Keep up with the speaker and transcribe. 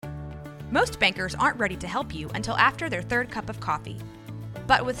Most bankers aren't ready to help you until after their third cup of coffee.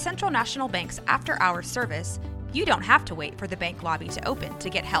 But with Central National Bank's after-hours service, you don't have to wait for the bank lobby to open to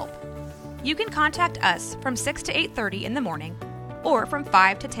get help. You can contact us from 6 to 8:30 in the morning or from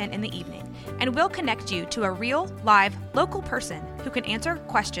 5 to 10 in the evening, and we'll connect you to a real, live, local person who can answer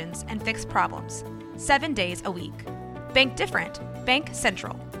questions and fix problems 7 days a week. Bank different. Bank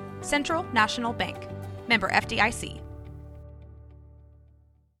Central. Central National Bank. Member FDIC.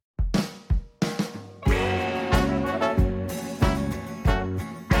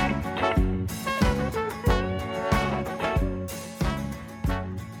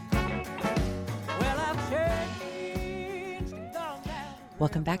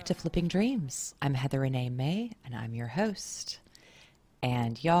 Welcome back to Flipping Dreams. I'm Heather Renee May, and I'm your host.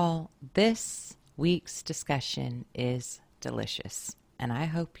 And y'all, this week's discussion is delicious, and I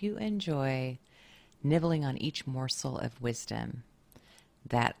hope you enjoy nibbling on each morsel of wisdom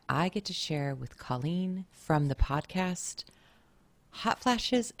that I get to share with Colleen from the podcast Hot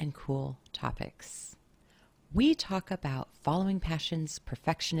Flashes and Cool Topics. We talk about following passions,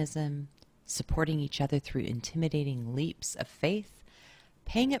 perfectionism, supporting each other through intimidating leaps of faith,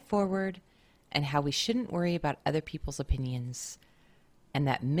 paying it forward, and how we shouldn't worry about other people's opinions, and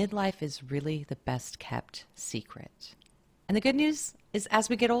that midlife is really the best kept secret. And the good news is, as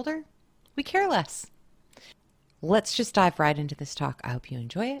we get older, we care less. Let's just dive right into this talk. I hope you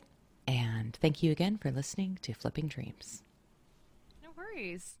enjoy it, and thank you again for listening to Flipping Dreams. No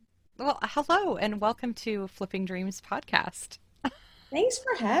worries. Well, hello, and welcome to Flipping Dreams podcast. Thanks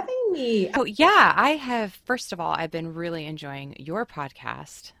for having me. Oh, yeah. First of all, I've been really enjoying your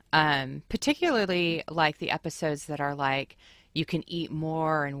podcast, particularly like the episodes that are like, you can eat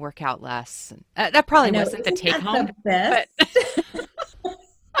more and work out less. That probably wasn't the take home. But... As soon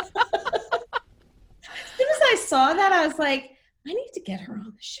as I saw that, I was like, I need to get her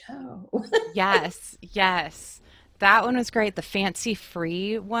on the show. Yes. That one was great. The fancy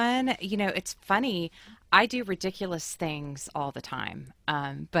free one. You know, it's funny. I do ridiculous things all the time,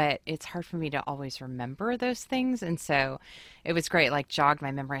 but it's hard for me to always remember those things. And so it was great, like jogged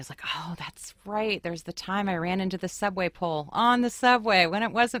my memory. I was like, oh, that's right. There's the time I ran into the subway pole on the subway when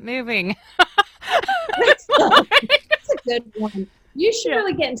it wasn't moving. That's a good one. You should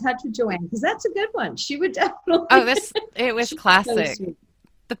really get in touch with Joanne, because that's a good one. She would definitely. Oh, it was classic. So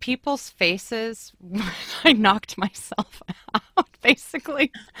the people's faces when I knocked myself out,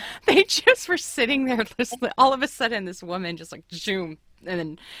 basically, they just were sitting there listening. All of a sudden, this woman just like zoom, and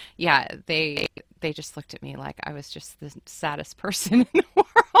then they just looked at me like I was just the saddest person in the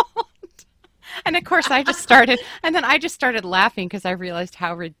world. And of course, I just started laughing because I realized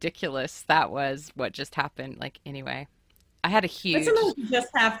how ridiculous that was. What just happened? Like, anyway, I had a huge. But sometimes you just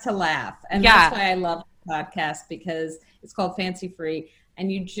have to laugh, and that's why I love the podcast, because it's called Fancy Free. And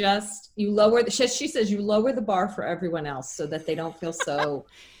you lower she says you lower the bar for everyone else so that they don't feel so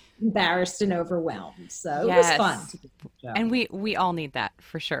embarrassed and overwhelmed. So It was fun. And we all need that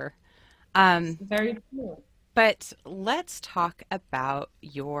for sure. Very cool. But let's talk about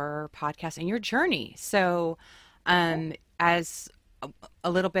your podcast and your journey. So as a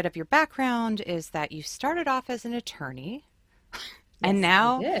little bit of your background is that you started off as an attorney, and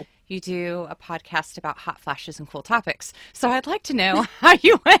now you do a podcast about hot flashes and cool topics. So I'd like to know how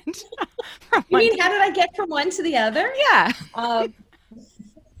you went from how did I get from one to the other? Yeah.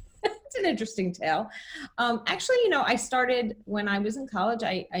 It's an interesting tale. Actually, I started when I was in college.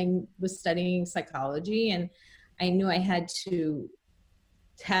 I was studying psychology, and I knew I had to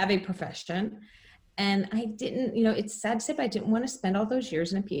have a profession. And I didn't, it's sad to say, but I didn't want to spend all those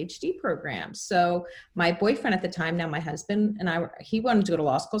years in a PhD program. So my boyfriend at the time, now my husband, and he wanted to go to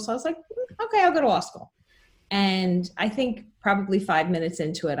law school. So I was like, okay, I'll go to law school. And I think probably 5 minutes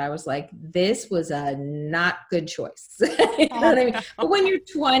into it, I was like, this was a not good choice. You know what I mean? But when you're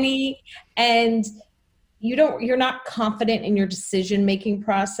 20 and you're not confident in your decision-making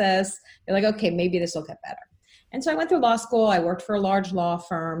process, you're like, okay, maybe this will get better. And so I went through law school. I worked for a large law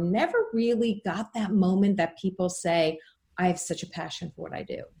firm, never really got that moment that people say, I have such a passion for what I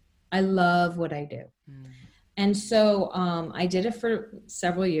do. I love what I do. Mm. And so I did it for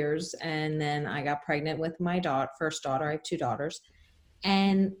several years. And then I got pregnant with my first daughter. I have 2 daughters.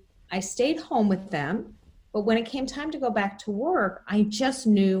 And I stayed home with them. But when it came time to go back to work, I just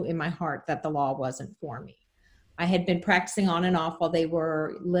knew in my heart that the law wasn't for me. I had been practicing on and off while they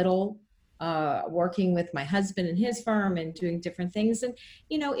were little, working with my husband and his firm and doing different things. And,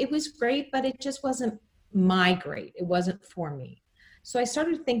 it was great, but it just wasn't my great. It wasn't for me. So I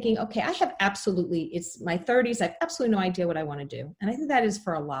started thinking, okay, it's my 30s. I have absolutely no idea what I want to do. And I think that is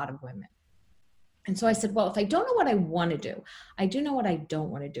for a lot of women. And so I said, well, if I don't know what I want to do, I do know what I don't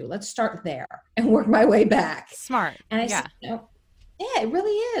want to do. Let's start there and work my way back. Smart. And I said, yeah, it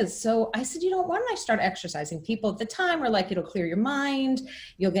really is. So I said, why don't I start exercising? People at the time were like, it'll clear your mind.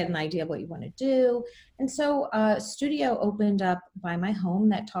 You'll get an idea of what you want to do. And so a studio opened up by my home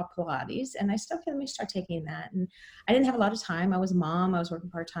that taught Pilates. And I said, okay, let me start taking that. And I didn't have a lot of time. I was a mom. I was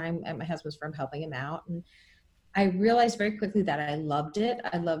working part-time at my husband's firm, helping him out. And I realized very quickly that I loved it.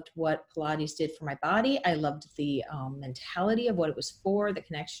 I loved what Pilates did for my body. I loved the mentality of what it was for, the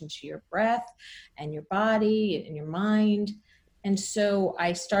connection to your breath and your body and your mind. And so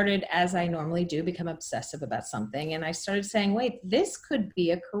I started, as I normally do, become obsessive about something. And I started saying, wait, this could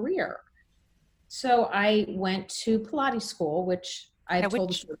be a career. So I went to Pilates school, which I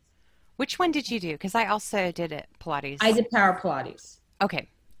told you. Which one did you do? Because I also did it, Pilates. I did Power Pilates. Okay.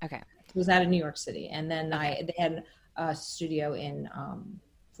 It was out of New York City. And then they had a studio in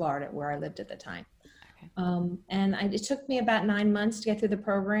Florida where I lived at the time. And it took me about 9 months to get through the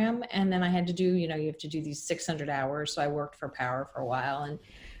program. And then I had to do, you have to do these 600 hours. So I worked for Power for a while, and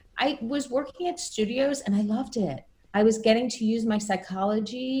I was working at studios and I loved it. I was getting to use my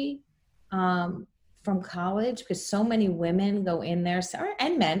psychology from college, because so many women go in there,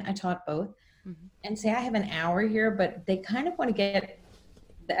 and men, I taught both, and say, I have an hour here, but they kind of want to get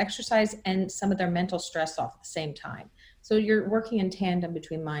the exercise and some of their mental stress off at the same time. So you're working in tandem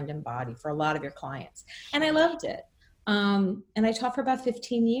between mind and body for a lot of your clients. And I loved it. And I taught for about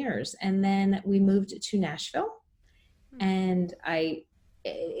 15 years. And then we moved to Nashville. And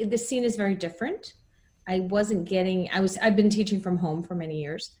the scene is very different. I've been teaching from home for many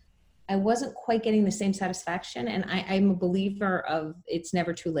years. I wasn't quite getting the same satisfaction. And I'm a believer of it's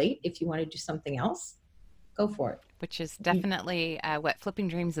never too late. If you want to do something else, go for it. Which is definitely what Flipping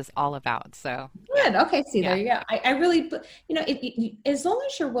Dreams is all about. So good. Okay. See, there you go. I really, as long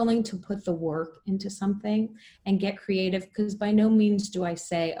as you're willing to put the work into something and get creative, because by no means do I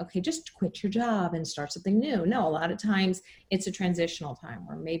say, okay, just quit your job and start something new. No, a lot of times it's a transitional time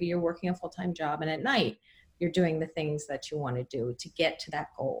where maybe you're working a full-time job and at night you're doing the things that you want to do to get to that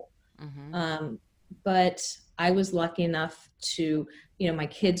goal. But I was lucky enough to, my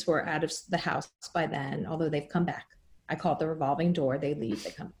kids were out of the house by then, although they've come back. I call it the revolving door. They leave,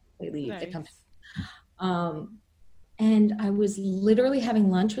 they come, they leave, nice. They come back. And I was literally having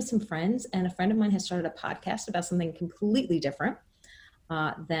lunch with some friends, and a friend of mine had started a podcast about something completely different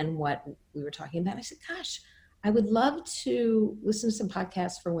than what we were talking about. I said, gosh, I would love to listen to some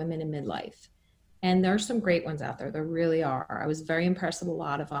podcasts for women in midlife. And there are some great ones out there. There really are. I was very impressed with a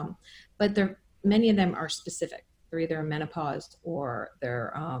lot of them, but many of them are specific. They're either menopause or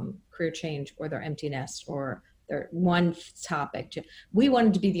their career change or their empty nest or their one topic. We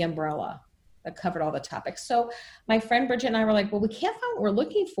wanted to be the umbrella that covered all the topics. So my friend Bridget and I were like, well, we can't find what we're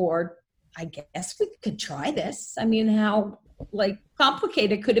looking for. I guess we could try this. I mean, how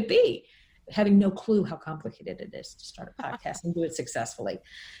complicated could it be? Having no clue how complicated it is to start a podcast and do it successfully.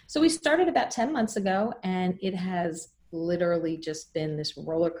 So we started about 10 months ago, and it has literally just been this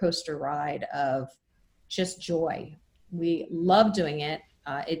roller coaster ride of just joy. We love doing it.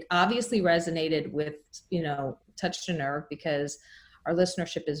 It obviously resonated with, touched a nerve, because our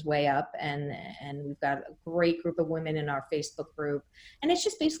listenership is way up, and we've got a great group of women in our Facebook group. And it's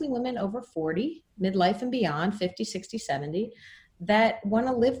just basically women over 40, midlife and beyond, 50, 60, 70, that want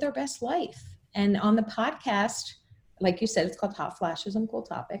to live their best life. And on the podcast, like you said, it's called Hot Flashes and Cool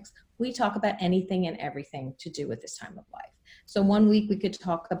Topics. We talk about anything and everything to do with this time of life. So one week we could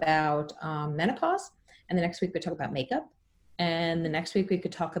talk about menopause, and the next week we could talk about makeup, and the next week we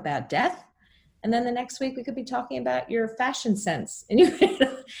could talk about death, and then the next week we could be talking about your fashion sense. And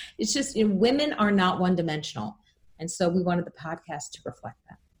it's just, women are not one-dimensional. And so we wanted the podcast to reflect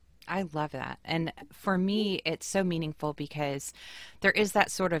that. I love that. And for me, it's so meaningful because there is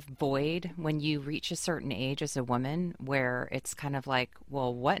that sort of void when you reach a certain age as a woman where it's kind of like,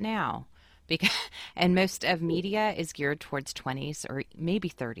 well, what now? And most of media is geared towards 20s or maybe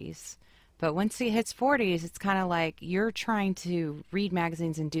 30s. But once it hits 40s, it's kind of like you're trying to read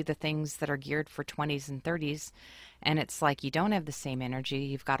magazines and do the things that are geared for 20s and 30s. And it's like you don't have the same energy.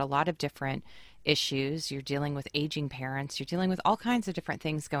 You've got a lot of different issues. You're dealing with aging parents. You're dealing with all kinds of different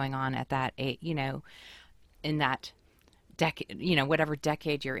things going on at that age, in that decade, whatever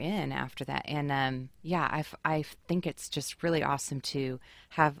decade you're in after that. And I think it's just really awesome to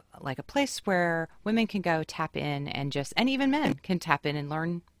have like a place where women can go tap in and even men can tap in and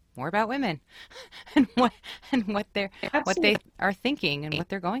learn more about women and what they are thinking and what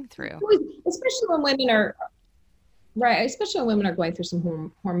they're going through. Especially when women are right. Especially when women are going through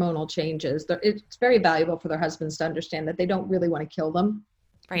some hormonal changes. It's very valuable for their husbands to understand that they don't really want to kill them.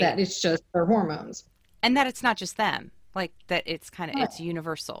 Right. that it's just their hormones. And that it's not just them, like that it's kind of, Right. it's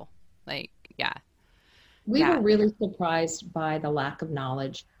universal. Like, yeah. We Yeah. were really surprised by the lack of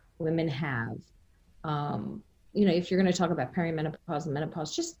knowledge women have. If you're going to talk about perimenopause and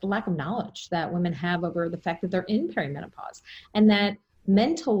menopause, just the lack of knowledge that women have over the fact that they're in perimenopause, and that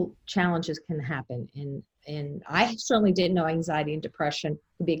mental challenges can happen in I certainly didn't know anxiety and depression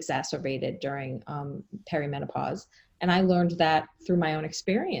could be exacerbated during perimenopause. And I learned that through my own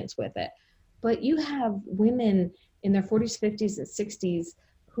experience with it. But you have women in their 40s, 50s, and 60s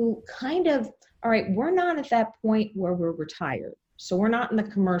who kind of, all right, we're not at that point where we're retired. So we're not in the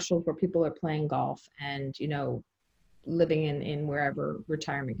commercials where people are playing golf and, living in wherever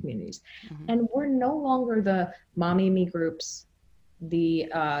retirement communities. Mm-hmm. And we're no longer the mommy and me groups, the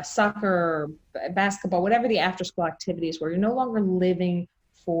soccer, basketball, whatever the after school activities where you're no longer living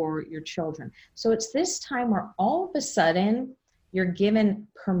for your children. So it's this time where all of a sudden you're given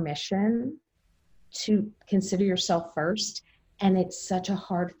permission to consider yourself first. And it's such a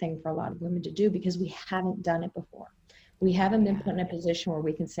hard thing for a lot of women to do because we haven't done it before. We haven't been put in a position where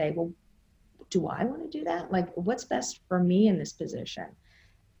we can say, well, do I want to do that? Like, what's best for me in this position?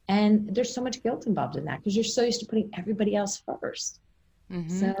 And there's so much guilt involved in that because you're so used to putting everybody else first.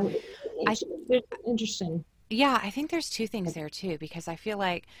 Mm-hmm. So it's interesting. Yeah, I think there's two things there too, because I feel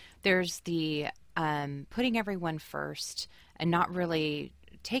like there's the putting everyone first and not really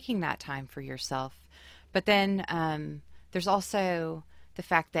taking that time for yourself. But then there's also the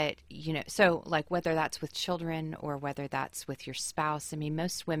fact that, so like whether that's with children or whether that's with your spouse, I mean,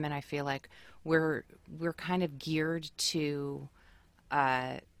 most women, I feel like we're kind of geared to,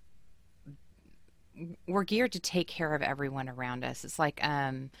 we're geared to take care of everyone around us. It's like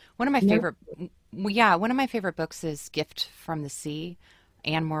one of my favorite books is Gift from the Sea,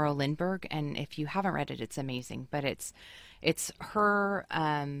 Anne Morrow Lindbergh, and if you haven't read it, it's amazing. But it's her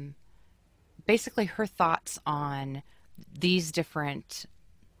basically her thoughts on these different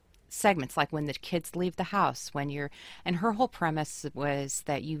segments, like when the kids leave the house, and her whole premise was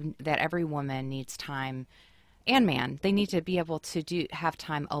that every woman needs time, and man, they need to be able to have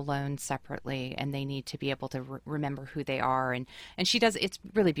time alone separately, and they need to be able to remember who they are. And she does, it's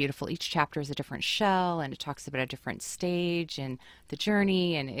really beautiful. Each chapter is a different shell, and it talks about a different stage and the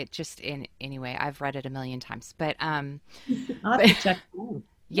journey. And it just, anyway, I've read it a million times, but,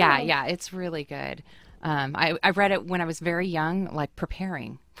 yeah, it's really good. I read it when I was very young, like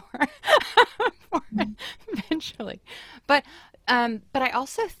preparing for, for eventually, but I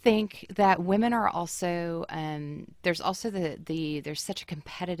also think that women are also, there's also there's such a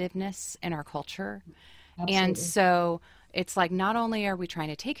competitiveness in our culture. Absolutely. And so it's like, not only are we trying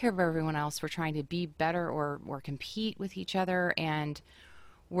to take care of everyone else, we're trying to be better or compete with each other. And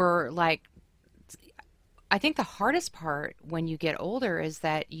we're like, I think the hardest part when you get older is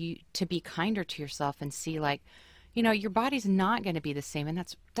that to be kinder to yourself and see, like, your body's not going to be the same. And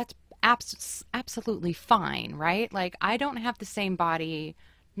that's absolutely fine, right? Like, I don't have the same body,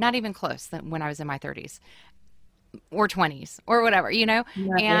 not even close, than when I was in my 30s or 20s or whatever,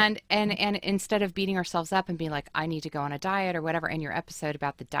 Right. And instead of beating ourselves up and being like, I need to go on a diet or whatever. And your episode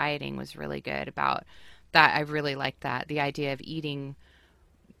about the dieting was really good about that. I really liked that. The idea of eating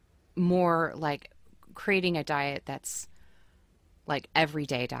more, like creating a diet that's like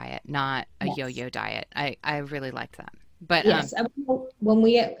everyday diet, not a yo-yo diet. I really liked that. But yes, when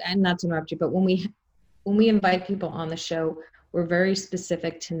we, and not to interrupt you, but when we invite people on the show, we're very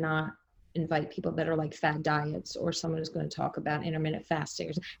specific to not invite people that are like fad diets or someone who's going to talk about intermittent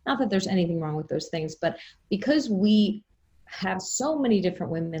fasting. Not that there's anything wrong with those things, but because we have so many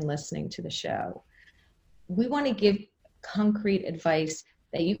different women listening to the show, we want to give concrete advice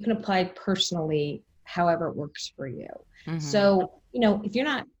that you can apply personally, however it works for you. Mm-hmm. So, if you're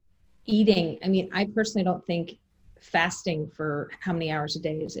not eating, I mean, I personally don't think fasting for how many hours a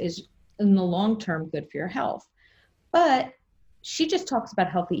day is in the long term good for your health. But she just talks about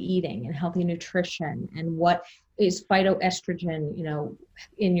healthy eating and healthy nutrition and what is phytoestrogen,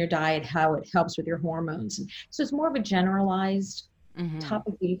 in your diet, how it helps with your hormones. And so it's more of a generalized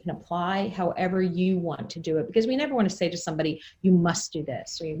topic that you can apply however you want to do it, because we never want to say to somebody, you must do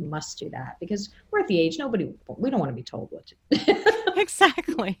this or you must do that, because we're at the age, we don't want to be told what to do.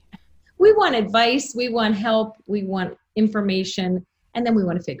 Exactly. We want advice, we want help, we want information, and then we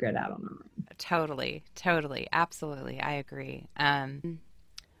want to figure it out on our own. Totally. Absolutely. I agree.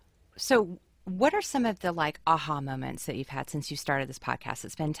 So what are some of the like aha moments that you've had since you started this podcast?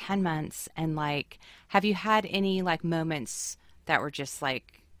 It's been 10 months, and like, have you had any like moments that were just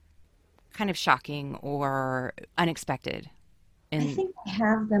like kind of shocking or unexpected? I think I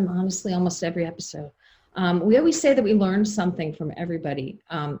have them, honestly, almost every episode. We always say that we learn something from everybody.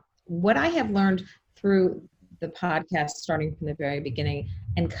 What I have learned through the podcast, starting from the very beginning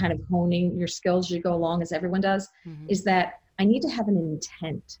and kind of honing your skills as you go along, as everyone does, is that I need to have an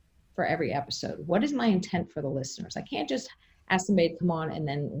intent for every episode. What is my intent for the listeners? I can't just ask somebody to come on and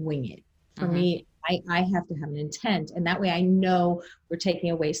then wing it. For me, I have to have an intent, and that way I know we're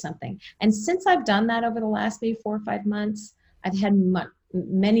taking away something. And since I've done that over the last maybe 4 or 5 months, I've had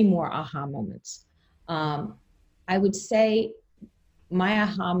many more aha moments. I would say my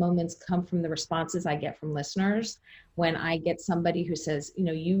aha moments come from the responses I get from listeners when I get somebody who says,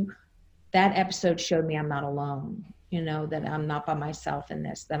 that episode showed me I'm not alone, that I'm not by myself in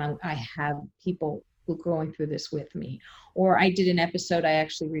this, that I have people who are going through this with me. Or I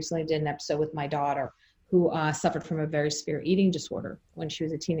actually recently did an episode with my daughter who suffered from a very severe eating disorder when she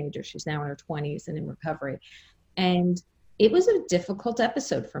was a teenager. She's now in her 20s and in recovery. And it was a difficult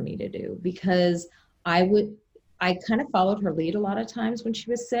episode for me to do because I kind of followed her lead a lot of times when she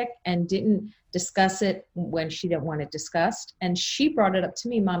was sick and didn't discuss it when she didn't want it discussed. And she brought it up to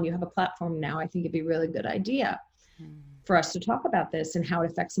me, Mom, you have a platform now. I think it'd be a really good idea for us to talk about this and how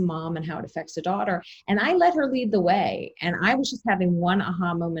it affects a mom and how it affects a daughter. And I let her lead the way. And I was just having one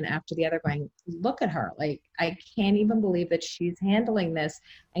aha moment after the other going, look at her. Like, I can't even believe that she's handling this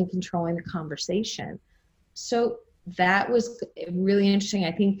and controlling the conversation. So that was really interesting.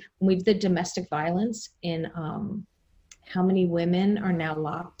 I think when we did domestic violence in how many women are now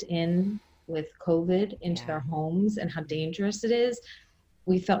locked in with COVID into their homes and how dangerous it is,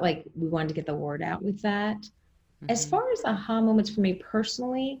 we felt like we wanted to get the word out with that. As far as aha moments for me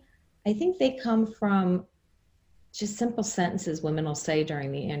personally, I think they come from just simple sentences women will say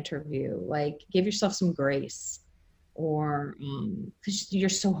during the interview, like, give yourself some grace, or because you're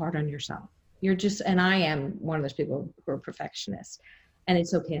so hard on yourself. And I am one of those people who are perfectionists, and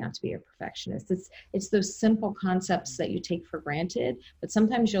it's okay not to be a perfectionist. It's those simple concepts that you take for granted, but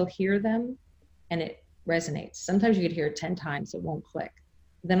sometimes you'll hear them and it resonates. Sometimes you could hear it 10 times, it won't click.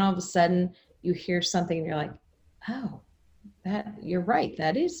 Then all of a sudden you hear something and you're like, oh, you're right,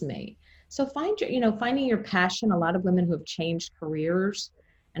 that is me. So finding your passion. A lot of women who have changed careers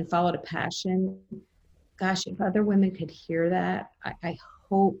and followed a passion, gosh, if other women could hear that, I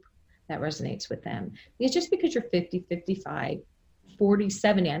hope that resonates with them. Because just because you're 50, 55, 40,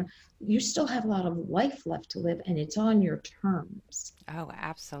 70, and you still have a lot of life left to live, and it's on your terms. Oh,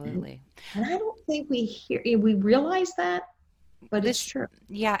 absolutely. And I don't think we realize that, but it's true.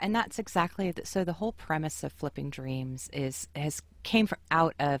 Yeah, and that's exactly so the whole premise of Flipping Dreams came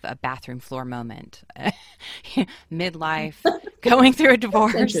out of a bathroom floor moment. Midlife, going through a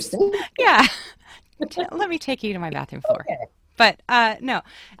divorce. That's interesting. Yeah. Let me take you to my bathroom floor. Okay. But no.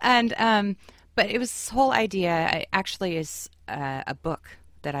 And but it was this whole idea. It actually is a book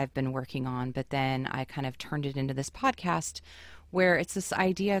that I've been working on, but then I kind of turned it into this podcast where it's this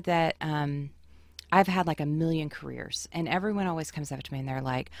idea that I've had like a million careers, and everyone always comes up to me and they're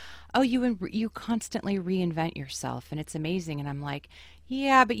like, oh, you constantly reinvent yourself and it's amazing. And I'm like,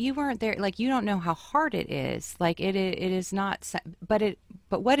 yeah, but you weren't there. Like, you don't know how hard it is. Like it is not, but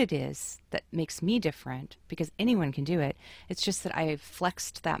what it is that makes me different, because anyone can do it. It's just that I've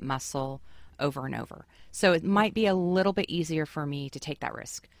flexed that muscle over and over. So it might be a little bit easier for me to take that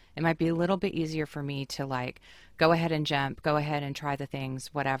risk. It might be a little bit easier for me to like, go ahead and jump, go ahead and try the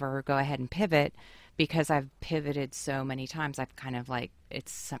things, whatever, go ahead and pivot, because I've pivoted so many times. I've kind of like,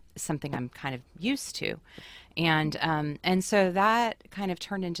 it's something I'm kind of used to. And so that kind of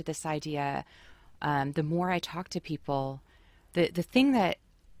turned into this idea. The more I talk to people, the thing that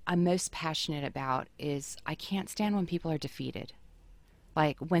I'm most passionate about is I can't stand when people are defeated.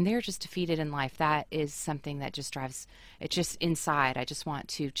 Like when they're just defeated in life, that is something that just drives it just inside. I just want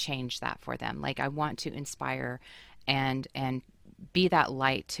to change that for them. Like I want to inspire and be that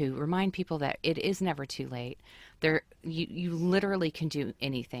light to remind people that it is never too late. You literally can do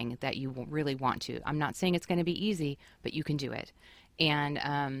anything that you really want to. I'm not saying it's going to be easy, but you can do it. And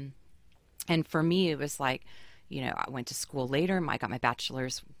for me, it was like, I went to school later. I got my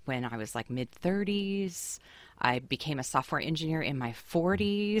bachelor's when I was like mid-30s. I became a software engineer in my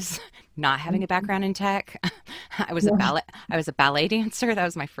 40s, not having a background in tech. I was a ballet dancer. That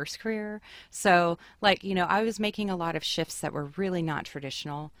was my first career. So I was making a lot of shifts that were really not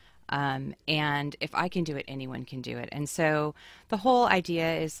traditional. And if I can do it, anyone can do it. And so the whole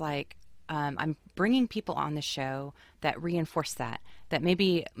idea is like, I'm bringing people on the show that reinforce that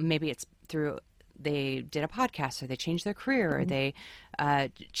maybe it's through they did a podcast, or they changed their career, or they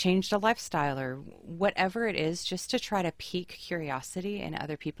changed a lifestyle, or whatever it is, just to try to pique curiosity in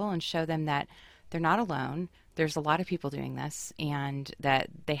other people and show them that they're not alone. There's a lot of people doing this, and that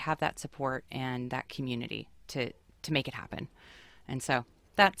they have that support and that community to make it happen. And so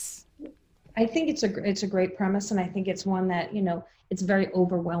that's, I think it's a great premise, and I think it's one that, it's very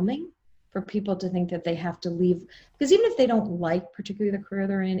overwhelming for people to think that they have to leave, because even if they don't like particularly the career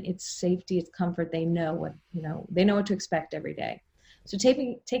they're in, it's safety, it's comfort. They know what to expect every day. So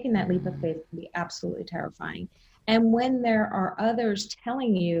taking that leap of faith can be absolutely terrifying. And when there are others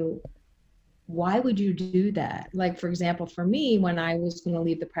telling you, why would you do that? Like, for example, for me, when I was going to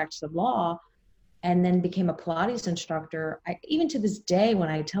leave the practice of law and then became a Pilates instructor, even to this day, when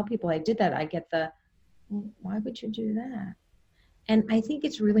I tell people I did that, I get why would you do that? And I think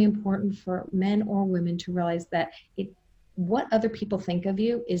it's really important for men or women to realize that what other people think of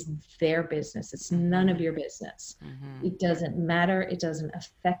you is their business. It's none of your business. Mm-hmm. It doesn't matter. It doesn't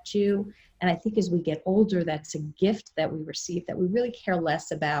affect you. And I think as we get older, that's a gift that we receive, that we really care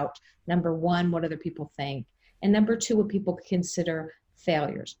less about, number one, what other people think, and number two, what people consider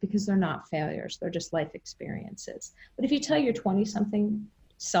failures, because they're not failures. They're just life experiences. But if you tell your 20-something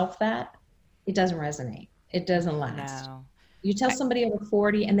self that, it doesn't resonate. It doesn't last. No. You tell somebody over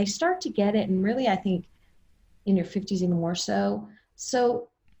 40 and they start to get it, and really, I think in your 50s even more so. So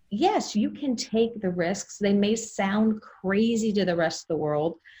yes, you can take the risks. They may sound crazy to the rest of the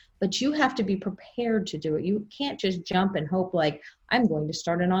world, but you have to be prepared to do it. You can't just jump and hope like, I'm going to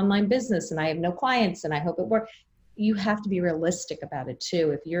start an online business and I have no clients and I hope it works. You have to be realistic about it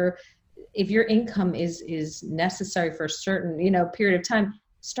too. If your income is necessary for a certain, period of time,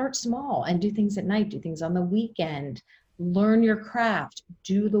 start small and do things at night, do things on the weekend, learn your craft,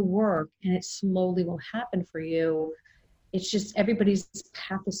 do the work, and it slowly will happen for you. It's just everybody's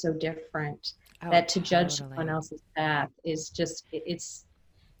path is so different that to judge someone else's path is just, it's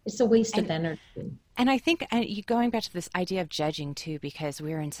a waste of energy. And I think going back to this idea of judging too, because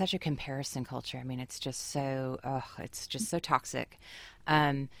we're in such a comparison culture. I mean, it's just so toxic.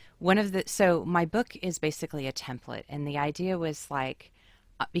 So my book is basically a template, and the idea was like,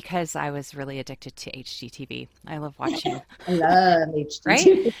 because I was really addicted to HGTV. I love watching. I love HGTV.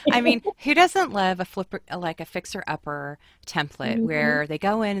 Right? I mean, who doesn't love a fixer-upper template mm-hmm. where they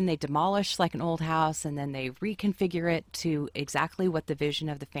go in and they demolish like an old house and then they reconfigure it to exactly what the vision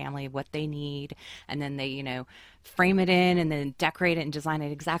of the family, what they need, and then they, frame it in and then decorate it and design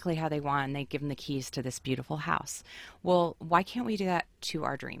it exactly how they want, and they give them the keys to this beautiful house. Well, why can't we do that to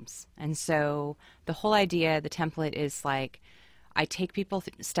our dreams? And so the whole idea, the template is like, I take people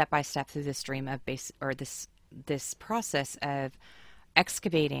step by step through this dream of this process of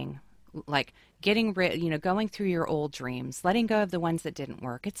excavating, like getting rid, going through your old dreams, letting go of the ones that didn't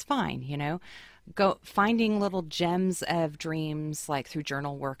work. It's fine, go finding little gems of dreams, like through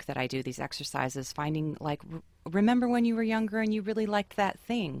journal work that I do, these exercises, finding like, remember when you were younger and you really liked that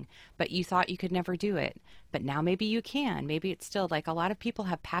thing, but you thought you could never do it, but now maybe you can. Maybe it's still like a lot of people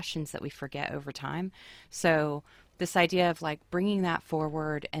have passions that we forget over time. So this idea of like bringing that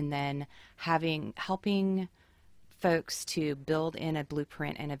forward and then helping folks to build in a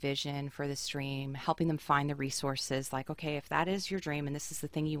blueprint and a vision for this dream, helping them find the resources, like, okay, if that is your dream and this is the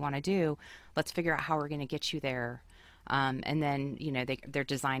thing you want to do, let's figure out how we're going to get you there. And then, they're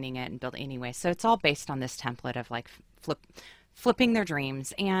designing it and building anyway. So it's all based on this template of like flipping their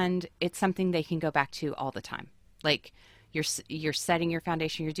dreams. And it's something they can go back to all the time. Like, you're setting your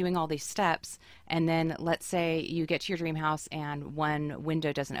foundation, you're doing all these steps, and then let's say you get to your dream house and one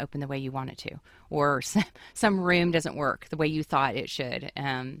window doesn't open the way you want it to, or some room doesn't work the way you thought it should.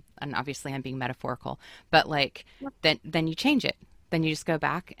 And obviously I'm being metaphorical, but like then you change it. Then you just go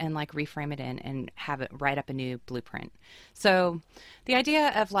back and like reframe it in and have it write up a new blueprint. So the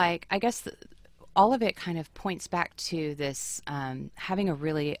idea of like, I guess all of it kind of points back to this having a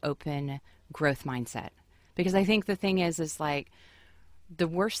really open growth mindset. Because I think the thing is like the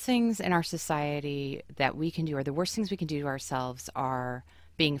worst things in our society that we can do, or the worst things we can do to ourselves, are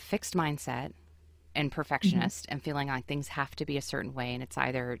being fixed mindset and perfectionist mm-hmm. and feeling like things have to be a certain way and it's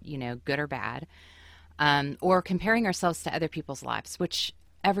either, good or bad, or comparing ourselves to other people's lives, which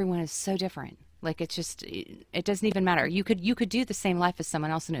everyone is so different. Like it doesn't even matter. You could do the same life as someone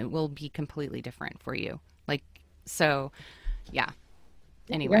else and it will be completely different for you. Like, so yeah.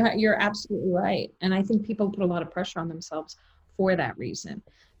 Anyway, you're absolutely right. And I think people put a lot of pressure on themselves for that reason,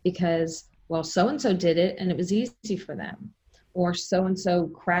 because, well, so-and-so did it and it was easy for them, or so-and-so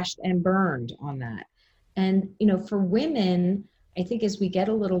crashed and burned on that. And, for women, I think as we get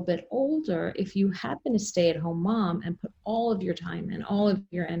a little bit older, if you happen to stay at home mom and put all of your time and all of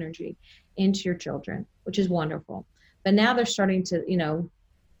your energy into your children, which is wonderful, but now they're starting to,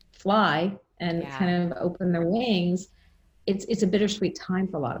 fly and kind of open their wings. It's a bittersweet time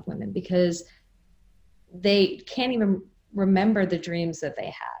for a lot of women, because they can't even remember the dreams that they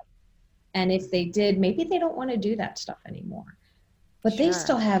had. And if they did, maybe they don't want to do that stuff anymore. But they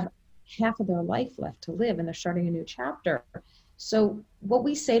still have half of their life left to live, and they're starting a new chapter. So what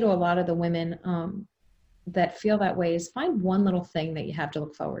we say to a lot of the women that feel that way is find one little thing that you have to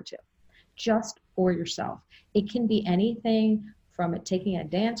look forward to, just for yourself. It can be anything from taking a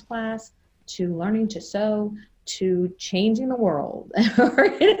dance class to learning to sew to changing the world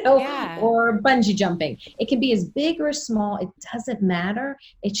or, or bungee jumping. It can be as big or as small. It doesn't matter.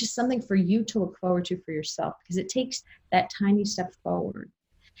 It's just something for you to look forward to for yourself, because it takes that tiny step forward.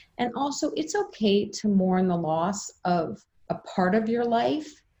 And also, it's okay to mourn the loss of a part of your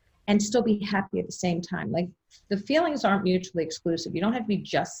life and still be happy at the same time. Like, the feelings aren't mutually exclusive. You don't have to be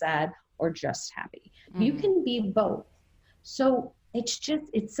just sad or just happy. Mm-hmm. You can be both. So it's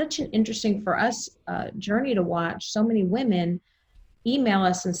such an interesting for us journey to watch. So many women email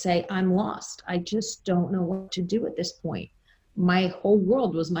us and say, I'm lost. I just don't know what to do at this point. My whole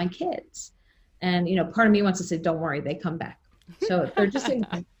world was my kids. And, part of me wants to say, don't worry, they come back. So they're just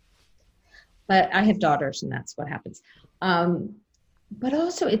but I have daughters, and that's what happens. But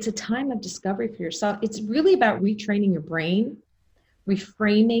also, it's a time of discovery for yourself. It's really about retraining your brain,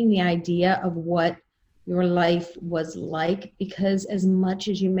 reframing the idea of what your life was like, because as much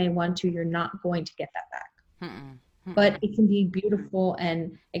as you may want to, you're not going to get that back. But it can be beautiful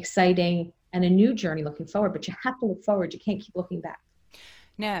and exciting and a new journey looking forward, but you have to look forward. You can't keep looking back.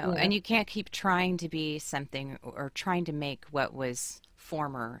 No, and you can't keep trying to be something or trying to make what was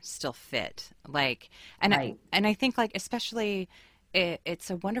former still fit. Like, and right. I think, like, especially it's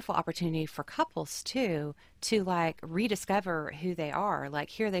a wonderful opportunity for couples too, to like rediscover who they are. Like,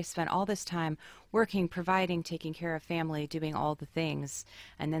 here they spent all this time working, providing, taking care of family, doing all the things.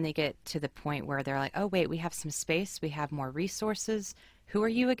 And then they get to the point where they're like, oh wait, we have some space. We have more resources. Who are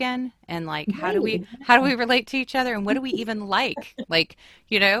you again? And like, how do we relate to each other? And what do we even like? Like,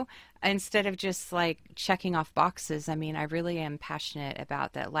 instead of just like checking off boxes. I mean, I really am passionate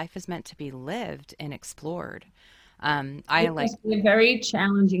about that. Life is meant to be lived and explored. It must be a very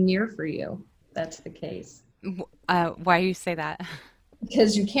challenging year for you. That's the case. Why do you say that?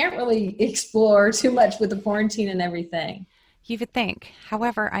 Because you can't really explore too much with the quarantine and everything. You would think.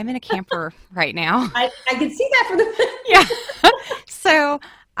 However, I'm in a camper right now. I can see that for the yeah. So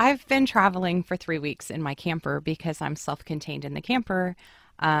I've been traveling for 3 weeks in my camper because I'm self-contained in the camper.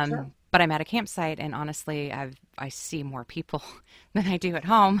 Sure. But I'm at a campsite, and honestly, I see more people than I do at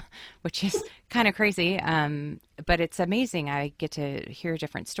home, which is kind of crazy. But it's amazing. I get to hear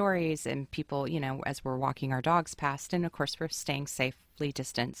different stories, and people, as we're walking our dogs past, and of course we're staying safely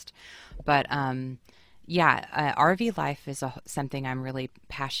distanced. But RV life is something I'm really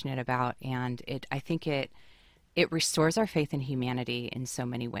passionate about, and I think it restores our faith in humanity in so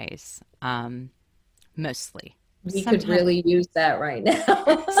many ways, mostly. We could really use that right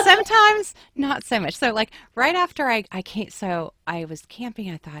now. Sometimes not so much. So like right after I I was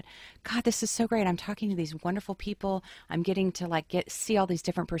camping, I thought, God, this is so great. I'm talking to these wonderful people. I'm getting to see all these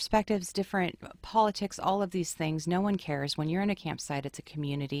different perspectives, different politics, all of these things. No one cares. When you're in a campsite, it's a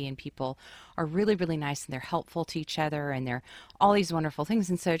community, and people are really, really nice, and they're helpful to each other, and they're all these wonderful things.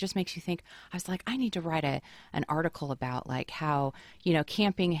 And so it just makes you think, I was like, I need to write an article about like how,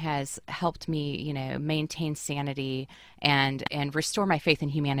 camping has helped me, maintain sanity and restore my faith in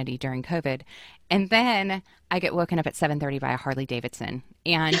humanity during COVID. And then I get woken up at 7:30 by a Harley Davidson.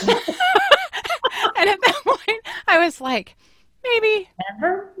 And and at that point I was like, maybe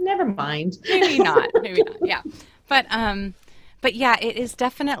never mind. Maybe not. Yeah. But yeah, it is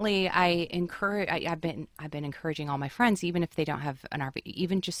definitely, I've been encouraging all my friends, even if they don't have an RV,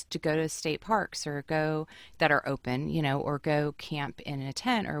 even just to go to state parks or go that are open, or go camp in a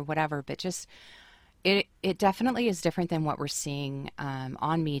tent or whatever. But just, it definitely is different than what we're seeing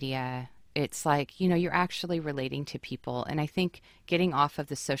on media. It's like, you're actually relating to people. And I think getting off of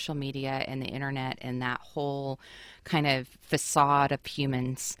the social media and the internet and that whole kind of facade of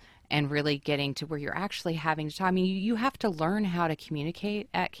humans and really getting to where you're actually having to talk. I mean, you have to learn how to communicate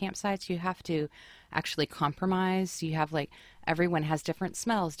at campsites. You have to actually compromise. You have everyone has different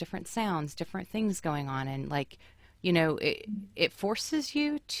smells, different sounds, different things going on. And it forces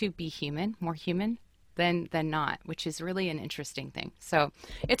you to be human, more human than not, which is really an interesting thing. So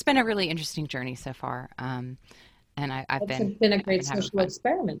it's been a really interesting journey so far. And it's been a great social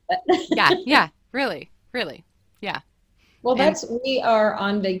experiment. Yeah, really, yeah. Well, we are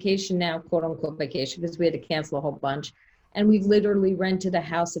on vacation now, quote unquote vacation, because we had to cancel a whole bunch. And we've literally rented a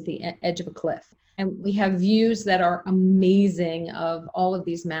house at the edge of a cliff. And we have views that are amazing of all of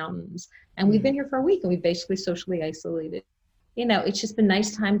these mountains. And we've been here for a week, and we've basically socially isolated. It's just been a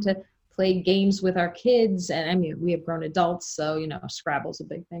nice time to play games with our kids. And I mean, we have grown adults, so, Scrabble's a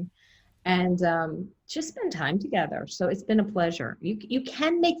big thing. And just spend time together. So it's been a pleasure. You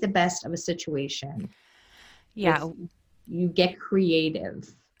can make the best of a situation. Yeah. You get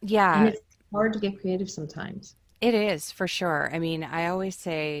creative. Yeah. And it's hard to get creative sometimes. It is, for sure. I mean, I always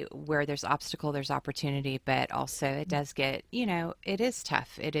say where there's obstacle, there's opportunity, but also it does get, it is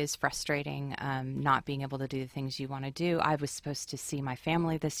tough. It is frustrating, not being able to do the things you want to do. I was supposed to see my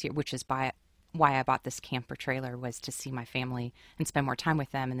family this year, which is why I bought this camper trailer, was to see my family and spend more time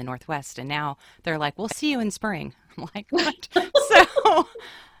with them in the Northwest. And now they're like, we'll see you in spring. I'm like, what? So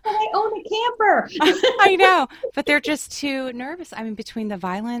I own a camper. I know, but they're just too nervous. I mean, between the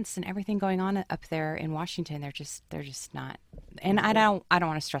violence and everything going on up there in Washington, they're just not. And I don't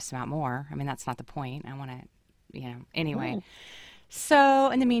want to stress them out more. I mean, that's not the point. I want to, anyway. Yeah.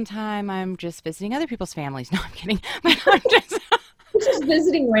 So in the meantime, I'm just visiting other people's families. No, I'm kidding. But I'm just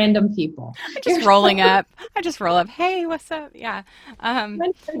visiting random people. Just rolling up. I just roll up. Hey, what's up? Yeah.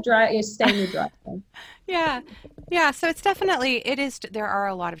 You stay in your driveway. Yeah. Yeah. So it's definitely, there are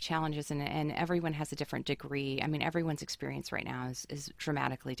a lot of challenges and everyone has a different degree. I mean, everyone's experience right now is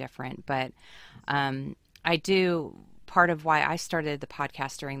dramatically different, but part of why I started the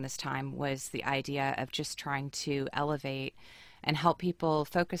podcast during this time was the idea of just trying to elevate and help people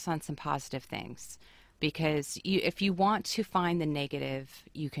focus on some positive things. Because if you want to find the negative,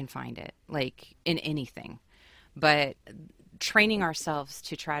 you can find it, like in anything. But training ourselves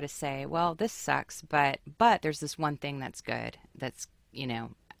to try to say, well, this sucks, but there's this one thing that's good, that's,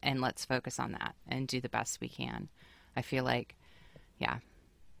 and let's focus on that and do the best we can. I feel like, yeah.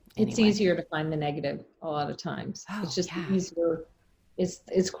 It's easier to find the negative a lot of times. It's just easier.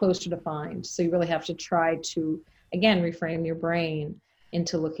 It's closer to find. So you really have to try to, again, reframe your brain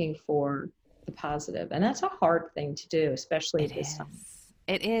into looking for the positive. And that's a hard thing to do, especially at this time.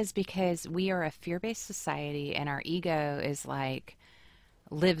 It is, because we are a fear-based society and our ego is like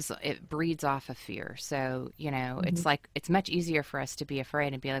it breeds off of fear. So, it's like, it's much easier for us to be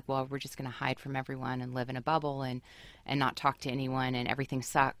afraid and be like, well, we're just going to hide from everyone and live in a bubble and not talk to anyone, and everything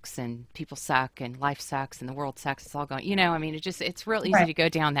sucks and people suck and life sucks and the world sucks. It's all going, I mean, it's real easy to go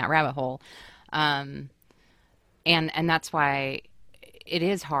down that rabbit hole. And that's why it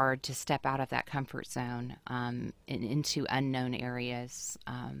is hard to step out of that comfort zone and into unknown areas,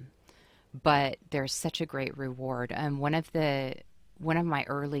 but there's such a great reward. One of my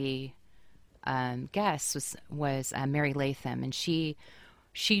early guests was Mary Latham, and she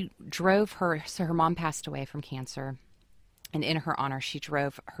drove her. So her mom passed away from cancer, and in her honor, she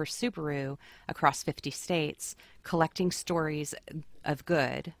drove her Subaru across 50 states, collecting stories of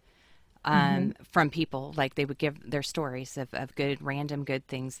good. From people, like they would give their stories of random good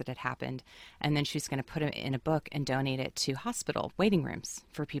things that had happened. And then she's going to put it in a book and donate it to hospital waiting rooms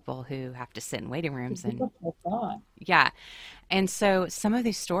for people who have to sit in waiting rooms. And yeah. And so some of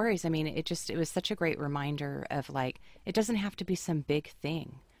these stories, I mean, it was such a great reminder of like, it doesn't have to be some big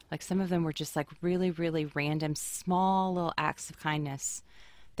thing. Like some of them were just like really, really random, small little acts of kindness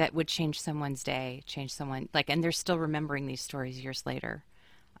that would change someone's day, and they're still remembering these stories years later.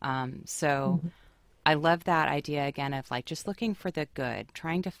 I love that idea again of like just looking for the good,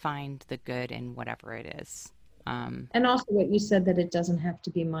 trying to find the good in whatever it is. And also what you said, that it doesn't have to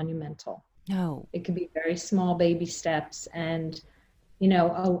be monumental. No, it can be very small baby steps. And,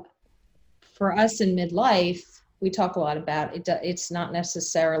 for us in midlife, we talk a lot about it. It's not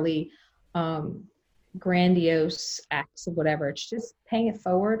necessarily, grandiose acts of whatever. It's just paying it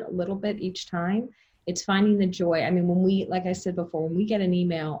forward a little bit each time. It's finding the joy. I mean, like I said before, when we get an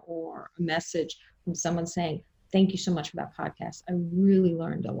email or a message from someone saying, thank you so much for that podcast, I really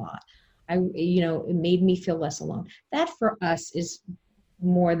learned a lot. It made me feel less alone. That for us is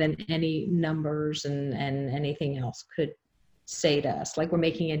more than any numbers and anything else could say to us, like we're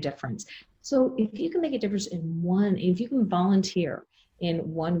making a difference. So if you can make a difference if you can volunteer in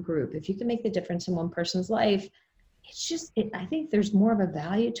one group, if you can make the difference in one person's life, it's just, I think there's more of a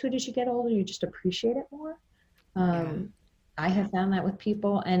value to it as you get older. You just appreciate it more. I have found that with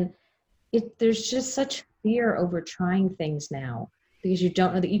people, and there's just such fear over trying things now because you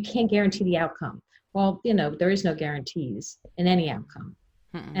don't know that you can't guarantee the outcome. Well, there is no guarantees in any outcome.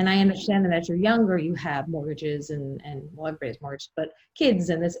 Mm-mm. And I understand that as you're younger, you have mortgages and well, everybody has mortgages, but kids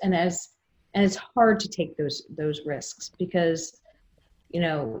and it's hard to take those risks because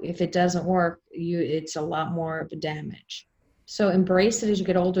if it doesn't work, it's a lot more of a damage. So embrace it as you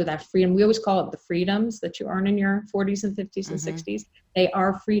get older, that freedom. We always call it the freedoms that you earn in your 40s and 50s and 60s. They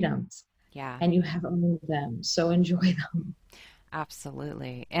are freedoms. Yeah. And you have earned them. So enjoy them.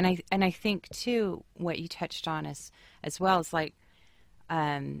 Absolutely. And I think too, what you touched on as well is like,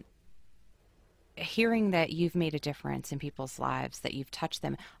 hearing that you've made a difference in people's lives, that you've touched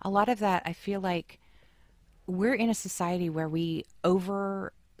them, a lot of that, I feel like we're in a society where we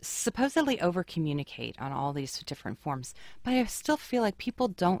supposedly over communicate on all these different forms, but I still feel like people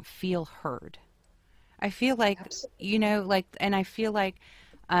don't feel heard. I feel like, and I feel like,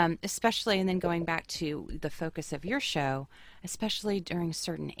 especially, and then going back to the focus of your show, especially during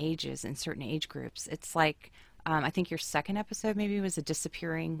certain ages and certain age groups, it's like, I think your second episode maybe was a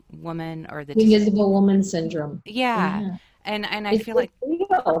disappearing woman or the invisible woman syndrome. Yeah. Yeah. And I It's feel like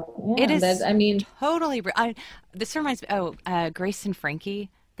real. it Yeah, is totally. This reminds me. Grace and Frankie,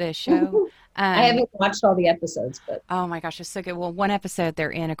 the show. I haven't watched all the episodes, but Oh my gosh, it's so good. Well, one episode they're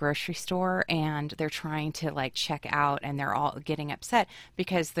in a grocery store and they're trying to like check out and they're all getting upset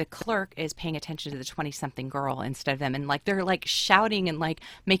because the clerk is paying attention to the 20-something girl instead of them, and like they're like shouting and like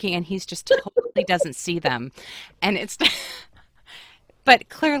making, and he's just totally doesn't see them. And it's but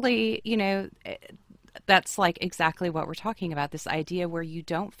clearly, that's like exactly what we're talking about, this idea where you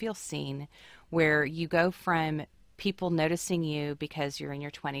don't feel seen, where you go from people noticing you because you're in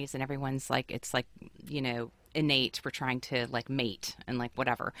your 20s and everyone's like, it's like, innate, we're trying to like mate and like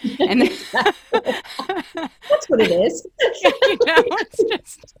whatever. And then, that's what it is. It's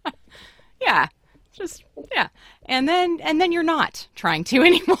just, yeah. And then you're not trying to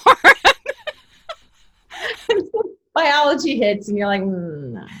anymore. Biology hits and you're like,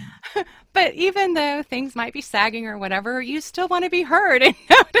 nah. But even though things might be sagging or whatever, you still want to be heard and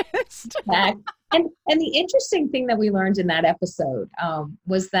noticed. And the interesting thing that we learned in that episode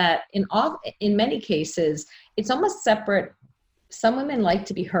was that in many cases, it's almost separate. Some women like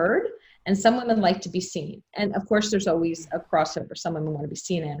to be heard and some women like to be seen. And of course, there's always a crossover. Some women want to be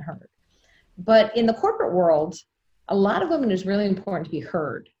seen and heard. But in the corporate world, a lot of women, is really important to be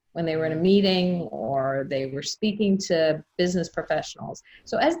heard when they were in a meeting or they were speaking to business professionals.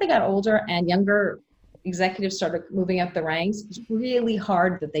 So as they got older and younger executives started moving up the ranks, it's really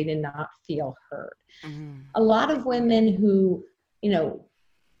hard that they did not feel heard. Mm-hmm. A lot of women who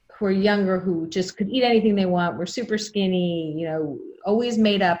are younger, who just could eat anything they want, were super skinny, always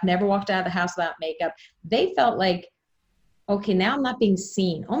made up, never walked out of the house without makeup, they felt like, okay, now I'm not being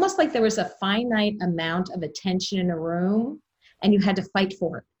seen. Almost like there was a finite amount of attention in a room and you had to fight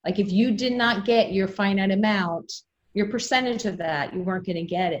for it. Like if you did not get your finite amount, your percentage of that, you weren't going to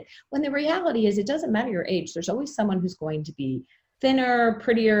get it. When the reality is, it doesn't matter your age. There's always someone who's going to be thinner,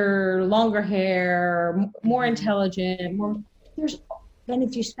 prettier, longer hair, more intelligent, and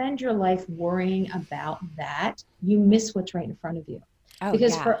if you spend your life worrying about that, you miss what's right in front of you. Oh,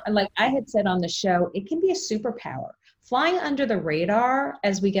 because like I had said on the show, it can be a superpower. Flying under the radar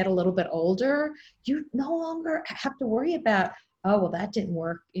as we get a little bit older, you no longer have to worry about, oh, well, that didn't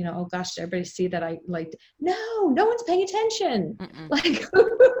work. Oh gosh, did everybody see that I liked? No one's paying attention. Mm-mm. Like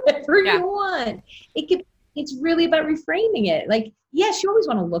whoever you want. It's really about reframing it. Like, yes, you always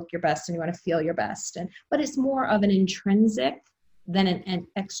want to look your best and you want to feel your best, but it's more of an intrinsic than an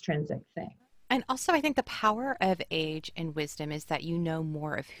extrinsic thing. And also, I think the power of age and wisdom is that you know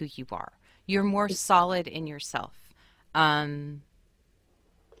more of who you are. You're more solid in yourself. Or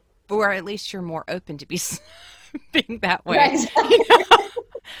at least you're more open to be being that way. Right, exactly.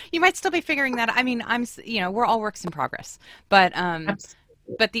 You might still be figuring that. I mean, we're all works in progress, but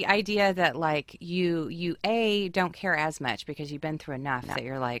the idea that like you don't care as much because you've been through enough that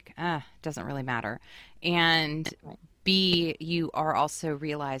you're like, it doesn't really matter. And B, you are also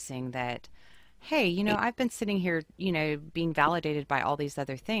realizing that, hey, I've been sitting here, being validated by all these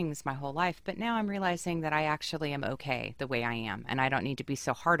other things my whole life, but now I'm realizing that I actually am okay the way I am, and I don't need to be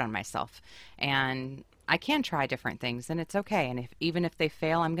so hard on myself. And I can try different things, and it's okay. And even if they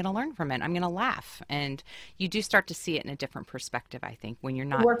fail, I'm going to learn from it. I'm going to laugh. And you do start to see it in a different perspective, I think, when you're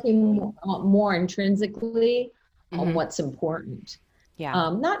not working more intrinsically on what's important. Yeah.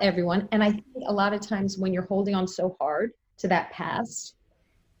 Not everyone. And I think a lot of times when you're holding on so hard to that past,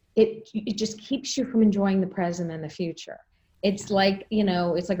 it just keeps you from enjoying the present and the future. It's like,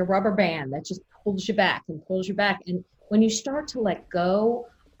 it's like a rubber band that just pulls you back and pulls you back. And when you start to let go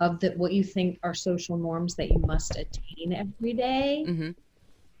of what you think are social norms that you must attain every day,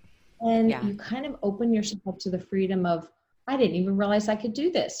 and you kind of open yourself up to the freedom of, I didn't even realize I could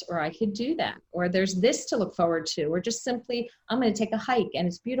do this, or I could do that, or there's this to look forward to, or just simply, I'm going to take a hike and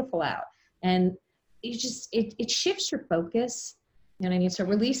it's beautiful out. And it shifts your focus. You know what I mean? So it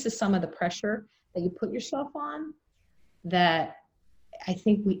releases some of the pressure that you put yourself on, that I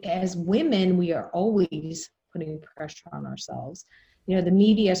think as women, we are always putting pressure on ourselves. The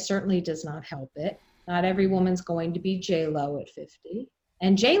media certainly does not help it. Not every woman's going to be J-Lo at 50.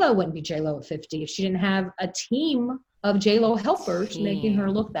 And J-Lo wouldn't be J-Lo at 50 if she didn't have a team of J-Lo helpers making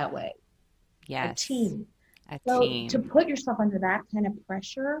her look that way. a Yes. team. A So to team. put yourself under that kind of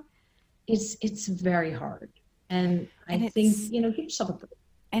pressure, it's very hard. And I And think, it's give yourself a break.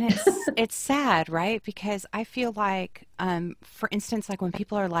 And it's sad, right? Because I feel like, for instance, like when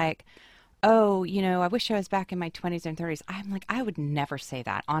people are like, "Oh, I wish I was back in my 20s and 30s." I'm like, I would never say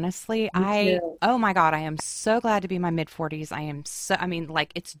that. Honestly, Me too. oh my God, I am so glad to be in my mid 40s. I mean,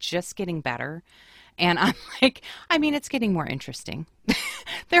 like it's just getting better. And I'm like, I mean, it's getting more interesting.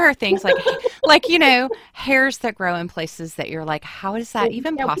 There are things like, hairs that grow in places that you're like, how is that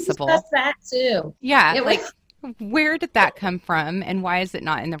even Yeah, we discussed possible? that too. Yeah, It like was where did that come from and why is it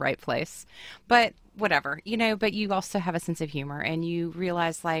not in the right place? But whatever, but you also have a sense of humor and you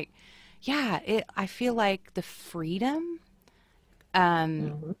realize like, yeah, I feel like the freedom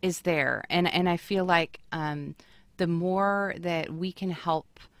Mhm. is there. And I feel like the more that we can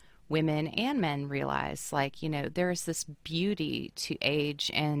help women and men realize like, there's this beauty to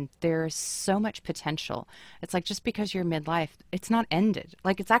age and there's so much potential. It's like just because you're midlife, it's not ended.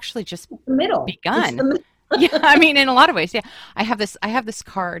 Like it's actually just the middle. It's begun. the middle. Yeah, I mean, in a lot of ways, yeah. I have this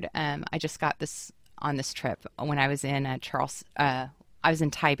card. I just got this on this trip when I was in Charles. I was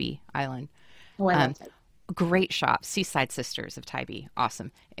in Tybee Island. Oh, I Um, love that. Great shop, Seaside Sisters of Tybee.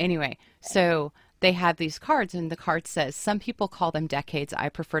 Awesome. Anyway, so they have these cards, and the card says, "Some people call them decades. I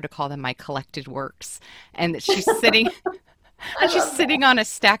prefer to call them my collected works." And that she's sitting I and she's love that. sitting on a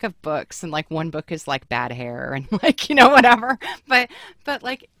stack of books and like one book is like bad hair and like whatever, but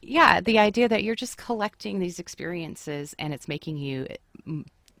like yeah, the idea that you're just collecting these experiences and it's making you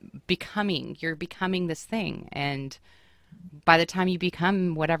you're becoming this thing, and by the time you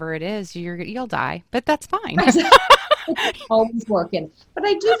become whatever it is, you'll die, but that's fine. Always working. But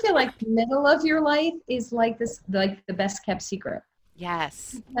I do feel like the middle of your life is like this, like the best kept secret.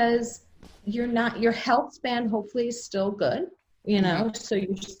 Yes. Because your health span hopefully is still good, Hmm. so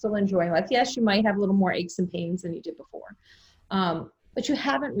you're still enjoying life. Yes, you might have a little more aches and pains than you did before, but you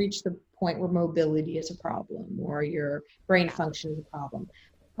haven't reached the point where mobility is a problem or your brain Yeah. function is a problem,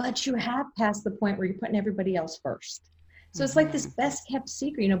 but you have passed the point where you're putting everybody else first. So it's like this Hmm. best kept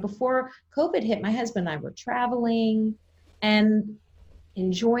secret. Before COVID hit, my husband and I were traveling and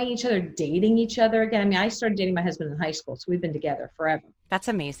enjoying each other, dating each other again. I mean, I started dating my husband in high school, so we've been together forever. That's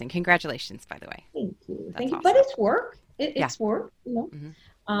amazing. Congratulations, by the way. Thank you. That's Thank you. But awesome. it's work. Yeah. It's work, Hmm.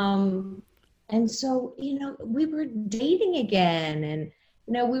 Um, and so, we were dating again and,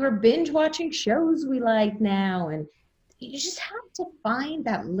 we were binge watching shows we like now. And you just have to find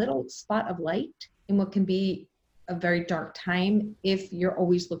that little spot of light in what can be a very dark time if you're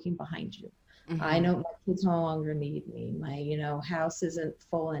always looking behind you. I Hmm. know my kids no longer need me. My, house isn't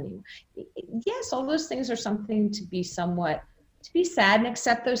full anymore. Yes, all those things are something to be sad and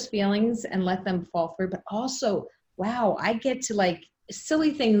accept those feelings and let them fall through. But also, wow, I get to like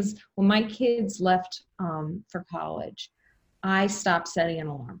silly things. When my kids left for college, I stopped setting an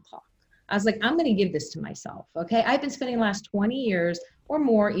alarm clock. I was like, I'm going to give this to myself. Okay. I've been spending the last 20 years or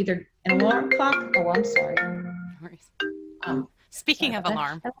more either an alarm clock. Oh, I'm sorry. No worries. Sorry Speaking of about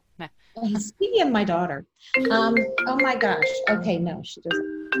alarm. that. Speaking of my daughter, oh my gosh. Okay, no, she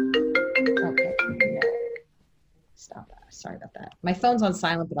doesn't. Okay, no, stop that. Sorry about that. My phone's on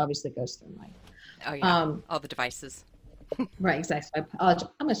silent, but obviously it goes through my. Oh yeah, Um, all the devices. right, exactly. I apologize.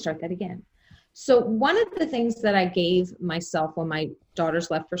 I'm going to start that again. So one of the things that I gave myself when my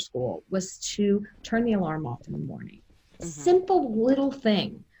daughters left for school was to turn the alarm off in the morning. A Hmm. simple little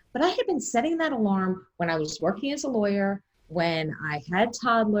thing, but I had been setting that alarm when I was working as a lawyer, when I had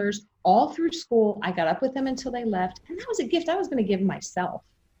toddlers, all through school. I got up with them until they left, and that was a gift I was going to give myself.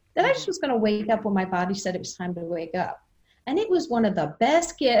 That I just Hmm. was going to wake up when my body said it was time to wake up. And it was one of the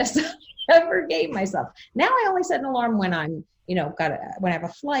best gifts I ever gave myself. Now I only set an alarm when I'm when I have a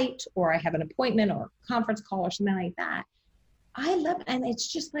flight or I have an appointment or a conference call or something like that. I love, and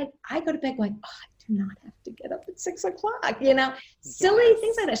it's just like I go to bed going, oh, I do not have to get up at 6 o'clock. Silly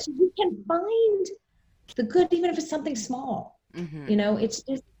things like Yes. that. So you can find the good, even if it's something small. Hmm. It's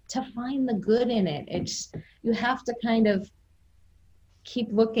just to find the good in it. It's you have to kind of keep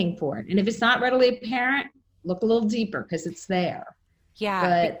looking for it, and if it's not readily apparent, look a little deeper because it's there.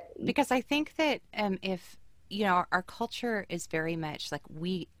 Yeah, But because I think that if our culture is very much like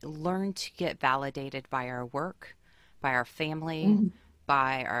we learn to get validated by our work, by our family, mhm,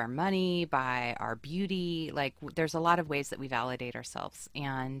 by our money, by our beauty. Like there's a lot of ways that we validate ourselves,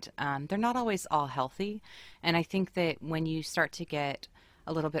 and they're not always all healthy. And I think that when you start to get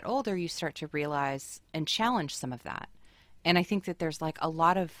a little bit older, you start to realize and challenge some of that. And I think that there's like a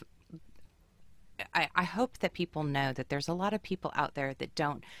lot of I hope that people know that there's a lot of people out there that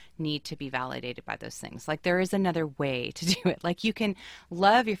don't need to be validated by those things. Like there is another way to do it. Like you can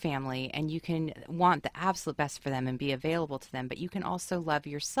love your family and you can want the absolute best for them and be available to them, but you can also love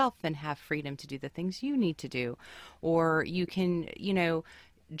yourself and have freedom to do the things you need to do. Or you can,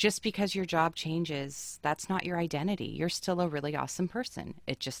 just because your job changes, that's not your identity. You're still a really awesome person.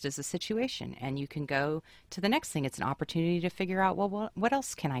 It just is a situation, and you can go to the next thing. It's an opportunity to figure out, well, what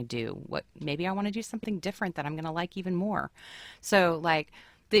else can I do? Maybe I want to do something different that I'm going to like even more. So like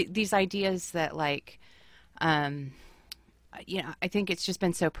these ideas that like, I think it's just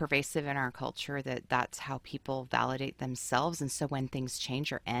been so pervasive in our culture that that's how people validate themselves. And so when things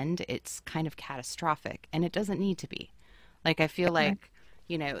change or end, it's kind of catastrophic, and it doesn't need to be. Like, I feel like,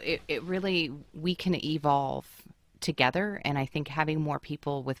 it really, we can evolve together. And I think having more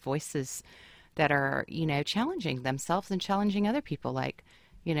people with voices that are, challenging themselves and challenging other people, like,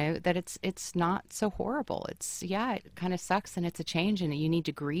 that it's not so horrible. It kind of sucks and it's a change and you need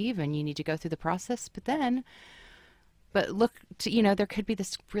to grieve and you need to go through the process. But look to, there could be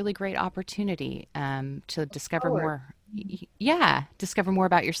this really great opportunity to discover more. Yeah. Discover more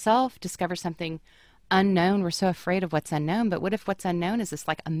about yourself, discover something unknown. We're so afraid of what's unknown, but what if what's unknown is this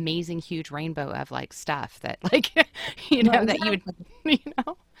like amazing huge rainbow of like stuff that like that you would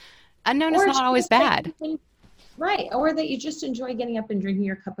unknown is not always bad. Right. Or that you just enjoy getting up and drinking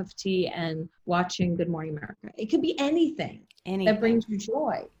your cup of tea and watching Good Morning America. It could be anything that brings you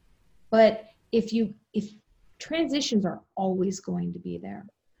joy. But if transitions are always going to be there,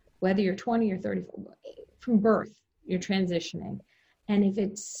 whether you're 20 or 30, from birth you're transitioning. And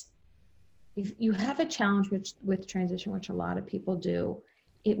if you have a challenge with transition, which a lot of people do,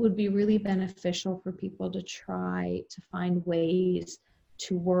 it would be really beneficial for people to try to find ways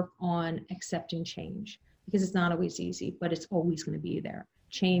to work on accepting change, because it's not always easy, but it's always going to be there.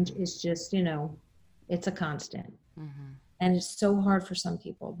 Change is just, it's a constant. Mm-hmm. And it's so hard for some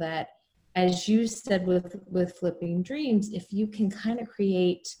people that, as you said with Flipping Dreams, if you can kind of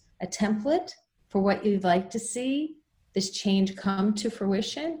create a template for what you'd like to see this change come to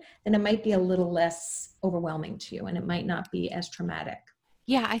fruition, then it might be a little less overwhelming to you and it might not be as traumatic.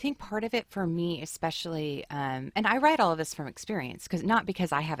 Yeah, I think part of it for me, especially, and I write all of this from experience, not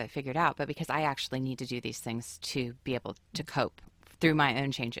because I have it figured out, but because I actually need to do these things to be able to cope through my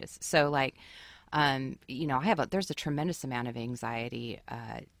own changes. So like, there's a tremendous amount of anxiety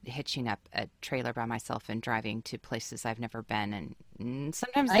hitching up a trailer by myself and driving to places I've never been. And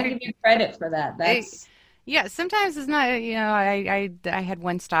sometimes I give you credit for that. Yeah, sometimes it's not, I had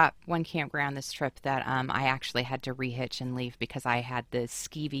one campground this trip that I actually had to rehitch and leave because I had this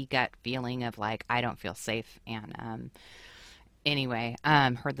skeevy gut feeling of like, I don't feel safe. And anyway,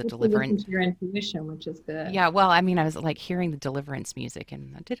 heard the deliverance. Listen to your intuition, which is good. Yeah, well, I mean, I was like hearing the deliverance music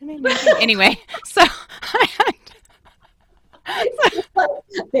and I didn't anything. Anyway, so I had...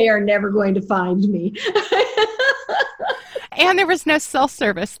 They are never going to find me. And there was no cell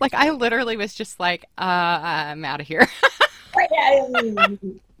service. Like I literally was just like, I'm out of here.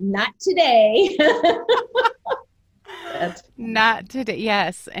 Not today. Not today.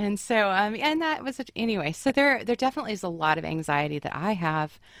 Yes. And so, and that was, anyway, so there definitely is a lot of anxiety that I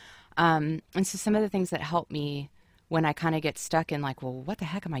have. And so some of the things that help me when I kind of get stuck in like, well, what the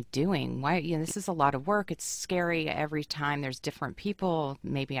heck am I doing? Why, this is a lot of work. It's scary every time there's different people.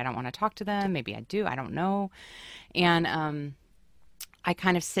 Maybe I don't want to talk to them. Maybe I do. I don't know. And, I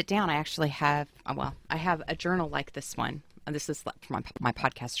kind of sit down. I actually have, I have a journal like this one. This is from my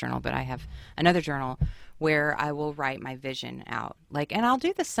podcast journal, but I have another journal where I will write my vision out. Like, and I'll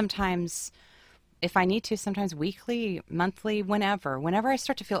do this sometimes if I need to, sometimes weekly, monthly, whenever I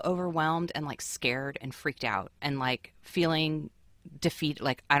start to feel overwhelmed and like scared and freaked out and like feeling defeat,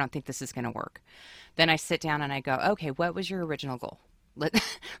 like I don't think this is going to work. Then I sit down and I go, okay, what was your original goal?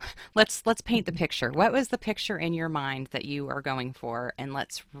 Let's paint the picture. What was the picture in your mind that you are going for? And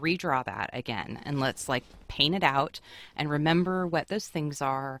let's redraw that again. And let's like paint it out and remember what those things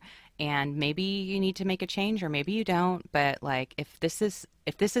are. And maybe you need to make a change or maybe you don't. But like, if this isn't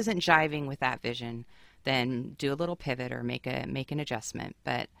jiving with that vision, then do a little pivot or make an adjustment.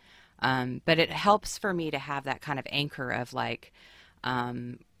 But it helps for me to have that kind of anchor of like,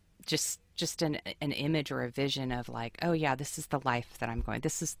 just an image or a vision of like, oh yeah, this is the life that I'm going,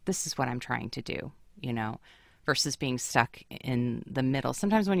 this is what I'm trying to do, versus being stuck in the middle.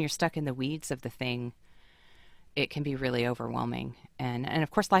 Sometimes when you're stuck in the weeds of the thing, it can be really overwhelming. And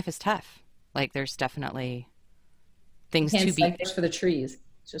of course life is tough. Like there's definitely things to be for the trees.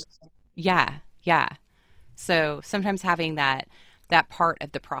 Yeah. So sometimes having that that part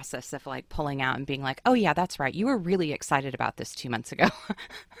of the process of like pulling out and being like, oh yeah, that's right. You were really excited about this 2 months ago.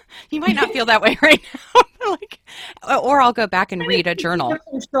 You might not feel that way right now. Like, or I'll go back and read a journal.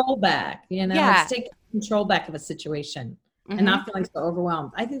 Control back, Yeah. it's taking control back of a situation Mm-hmm. and not feeling so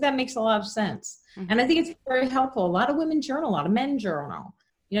overwhelmed. I think that makes a lot of sense. Mm-hmm. And I think it's very helpful. A lot of women journal, a lot of men journal,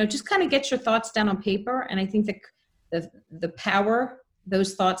 just kind of get your thoughts down on paper. And I think the power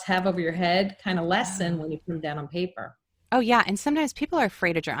those thoughts have over your head kind of lessen when you put them down on paper. Oh yeah, and sometimes people are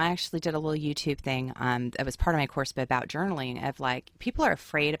afraid of journal. I actually did a little YouTube thing. That was part of my course, but about journaling. Of like, people are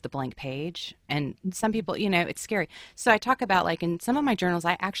afraid of the blank page, and some people, it's scary. So I talk about like in some of my journals,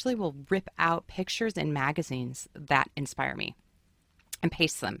 I actually will rip out pictures in magazines that inspire me, and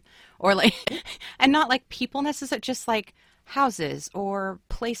paste them, or like, and not like people necessarily, just like houses or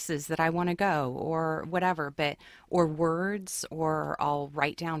places that I want to go or whatever, or words, or I'll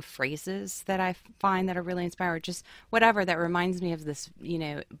write down phrases that I find that are really inspiring, just whatever that reminds me of this,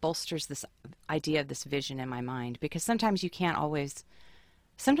 bolsters this idea of this vision in my mind, because sometimes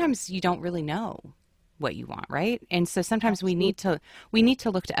sometimes you don't really know what you want, right? And so sometimes we need to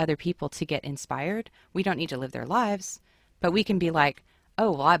look to other people to get inspired. We don't need to live their lives, but we can be like, oh,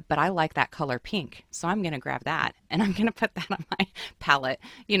 well, but I like that color pink, so I'm going to grab that and I'm going to put that on my palette,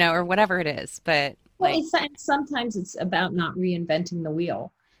 or whatever it is. But sometimes it's about not reinventing the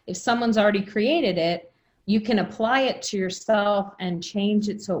wheel. If someone's already created it, you can apply it to yourself and change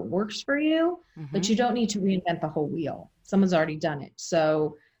it so it works for you, but you don't need to reinvent the whole wheel. Someone's already done it.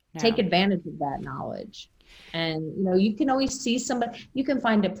 So take advantage of that knowledge. And, you can always see somebody, you can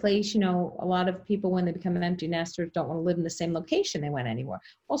find a place, a lot of people when they become empty nesters don't want to live in the same location they went anywhere.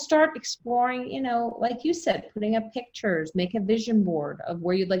 Well, start exploring, like you said, putting up pictures, make a vision board of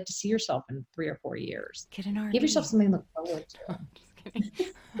where you'd like to see yourself in 3 or 4 years. Get an RV. Give yourself something to look forward to. Just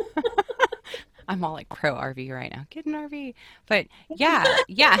kidding. I'm all like pro RV right now. Get an RV. But yeah.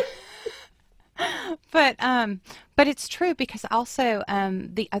 But it's true, because also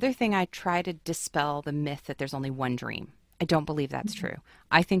the other thing, I try to dispel the myth that there's only one dream. I don't believe that's true.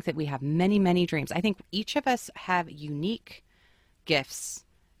 I think that we have many, many dreams. I think each of us have unique gifts,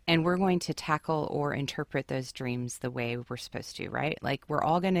 and we're going to tackle or interpret those dreams the way we're supposed to, right? Like, we're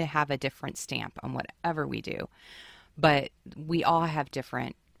all going to have a different stamp on whatever we do, but we all have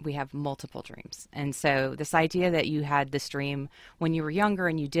we have multiple dreams. And so this idea that you had this dream when you were younger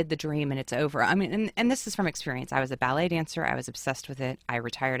and you did the dream and it's over. I mean, and this is from experience. I was a ballet dancer. I was obsessed with it. I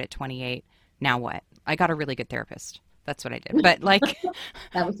retired at 28. Now what? I got a really good therapist. That's what I did. But like,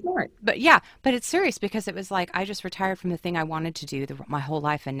 that was smart. But yeah, but it's serious, because it was like, I just retired from the thing I wanted to do my whole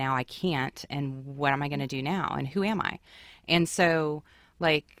life, and now I can't. And what am I going to do now? And who am I? And so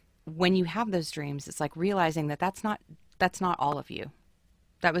like, when you have those dreams, it's like realizing that that's not all of you.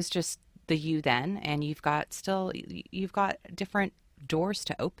 That was just the you then, and you've got different doors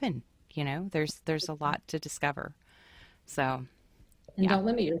to open. There's a lot to discover. So, and don't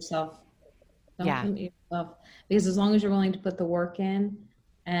limit yourself. Don't limit yourself, because as long as you're willing to put the work in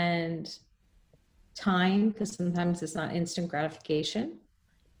and time, because sometimes it's not instant gratification,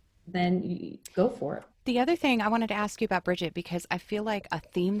 then you go for it. The other thing I wanted to ask you about, Bridget, because I feel like a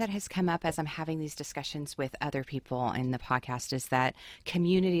theme that has come up as I'm having these discussions with other people in the podcast is that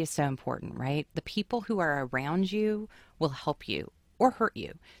community is so important, right? The people who are around you will help you or hurt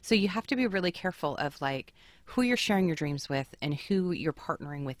you. So you have to be really careful of like who you're sharing your dreams with and who you're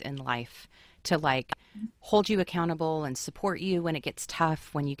partnering with in life to like hold you accountable and support you when it gets tough,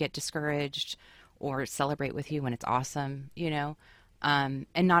 when you get discouraged, or celebrate with you when it's awesome,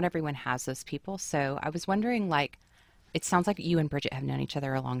 and not everyone has those people. So I was wondering, like, it sounds like you and Bridget have known each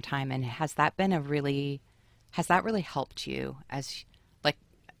other a long time. And has that really helped you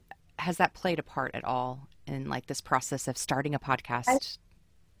has that played a part at all in like this process of starting a podcast?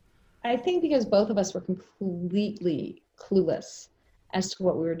 I think because both of us were completely clueless as to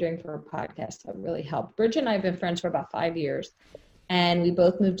what we were doing for a podcast, that really helped. Bridget and I have been friends for about 5 years. And we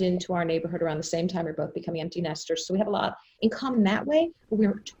both moved into our neighborhood around the same time. We're both becoming empty nesters. So we have a lot in common that way, but we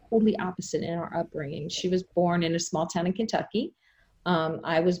were totally opposite in our upbringing. She was born in a small town in Kentucky.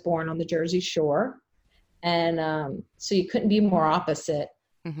 I was born on the Jersey Shore. And so you couldn't be more opposite.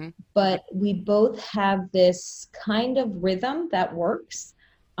 Mm-hmm. But we both have this kind of rhythm that works.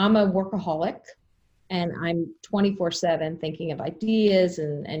 I'm a workaholic, and I'm 24/7 thinking of ideas,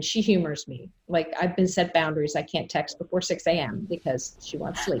 and she humors me. Like, I've been set boundaries. I can't text before 6 a.m. because she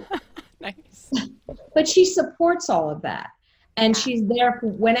wants sleep. Nice. But she supports all of that. And she's there for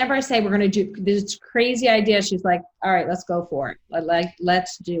whenever I say we're going to do this crazy idea. She's like, all right, let's go for it.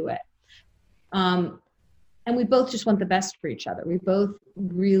 Let's do it. And we both just want the best for each other. We both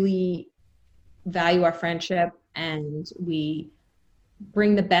really value our friendship, and we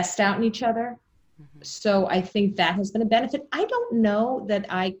bring the best out in each other. So I think that has been a benefit. I don't know that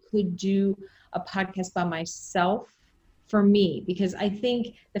I could do a podcast by myself for me, because I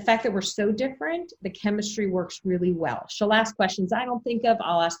think the fact that we're so different, the chemistry works really well. She'll ask questions I don't think of.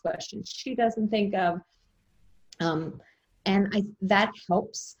 I'll ask questions she doesn't think of. And that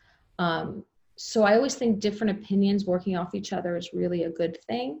helps. So I always think different opinions working off each other is really a good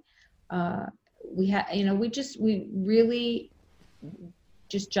thing. We really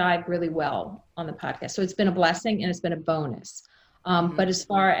just jive really well on the podcast. So it's been a blessing and it's been a bonus. But as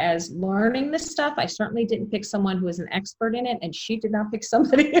far as learning this stuff, I certainly didn't pick someone who was an expert in it, and she did not pick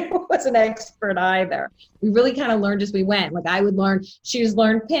somebody who was an expert either. We really kind of learned as we went. Like I would learn, she was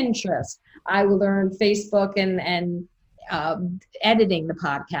learn Pinterest. I would learn Facebook and editing the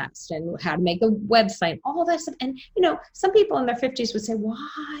podcast and how to make a website, all that stuff. And, some people in their 50s would say,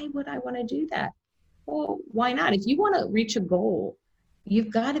 why would I want to do that? Well, why not? If you want to reach a goal,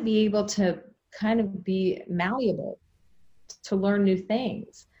 you've got to be able to kind of be malleable to learn new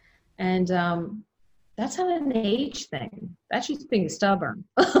things. And that's not an age thing. That's just being stubborn.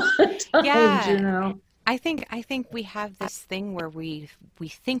 Yeah. I think we have this thing where we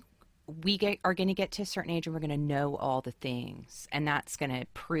think are going to get to a certain age and we're going to know all the things, and that's going to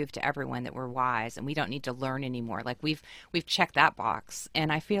prove to everyone that we're wise and we don't need to learn anymore. Like we've checked that box.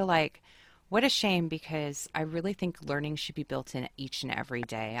 And I feel like, what a shame, because I really think learning should be built in each and every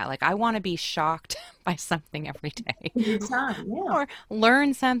day. I want to be shocked by something every day. Yeah. Or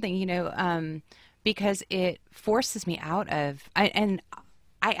learn something, because it forces me out of, I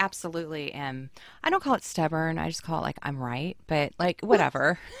absolutely am. I don't call it stubborn. I just call it I'm right, but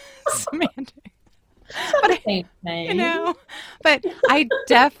whatever. Semantic. But same thing. But I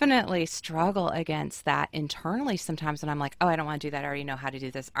definitely struggle against that internally sometimes when I'm like, oh, I don't want to do that. I already know how to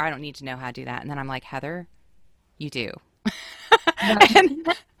do this. Or I don't need to know how to do that. And then I'm like, Heather, you do. And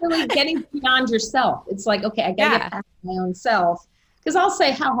really getting beyond yourself. It's like, okay, I got to get past my own self. Because I'll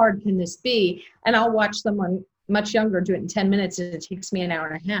say, how hard can this be? And I'll watch someone much younger do it in 10 minutes, and it takes me an hour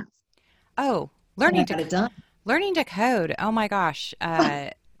and a half. Oh, learning to code. Oh my gosh.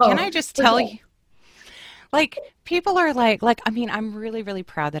 Can I just tell you? People are I'm really, really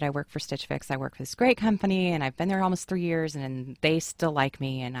proud that I work for Stitch Fix. I work for this great company, and I've been there almost 3 years, and they still like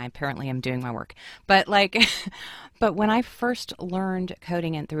me, and I apparently am doing my work. But but when I first learned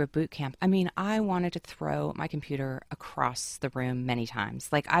coding and through a boot camp, I wanted to throw my computer across the room many times.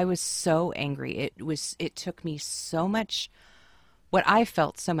 I was so angry. It took me so much, what I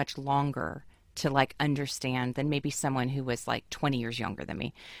felt so much longer to understand than maybe someone who was 20 years younger than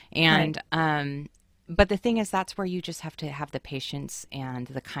me. And, right. But the thing is, that's where you just have to have the patience and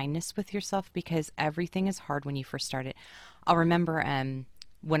the kindness with yourself, because everything is hard when you first start it. I'll remember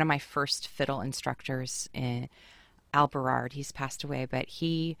one of my first fiddle instructors, Al Berard, he's passed away, but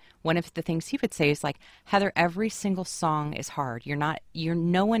one of the things he would say is Heather, every single song is hard.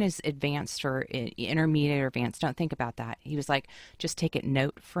 No one is advanced or intermediate or advanced. Don't think about that. He was just take it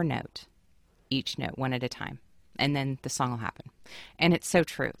note for note, each note one at a time, and then the song will happen. And it's so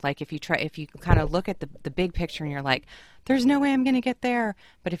true. If you kind of look at the big picture and you're like, there's no way I'm going to get there.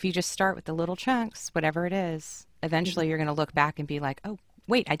 But if you just start with the little chunks, whatever it is, eventually you're going to look back and be like, oh,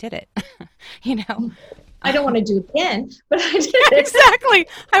 wait, I did it. I don't want to do it again, but I did it. Exactly.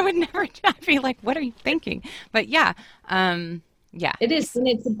 I would never. I'd be like, what are you thinking? But yeah. It is. And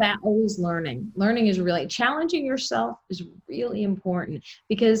it's about always learning. Learning is really, challenging yourself is really important,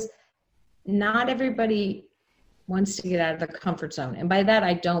 because not everybody wants to get out of the comfort zone. And by that,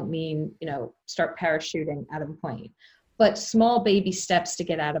 I don't mean, start parachuting out of a plane, but small baby steps to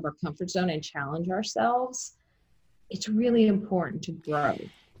get out of our comfort zone and challenge ourselves. It's really important to grow.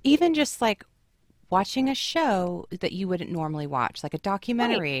 Even just watching a show that you wouldn't normally watch, like a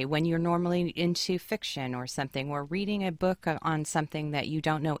documentary, right, when you're normally into fiction or something, or reading a book on something that you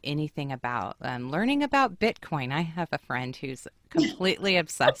don't know anything about, learning about Bitcoin. I have a friend who's completely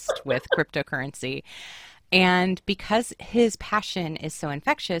obsessed with cryptocurrency. And because his passion is so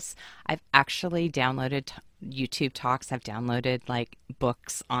infectious, I've actually downloaded YouTube talks. I've downloaded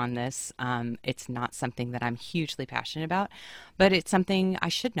books on this. It's not something that I'm hugely passionate about, but it's something I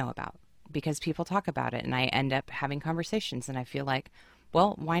should know about, because people talk about it, and I end up having conversations, and I feel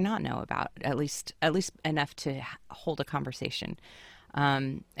well, why not know about at least enough to hold a conversation.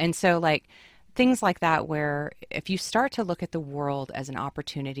 And so things like that, where if you start to look at the world as an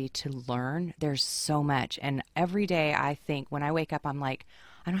opportunity to learn, there's so much. And every day I think, when I wake up, I'm I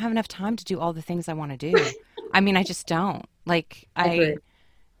don't have enough time to do all the things I want to do. I just don't.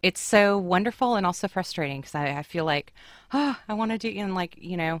 It's so wonderful and also frustrating, because I feel I want to do,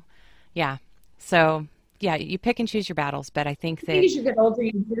 and yeah. So yeah, you pick and choose your battles, but I think I think that, as you get older,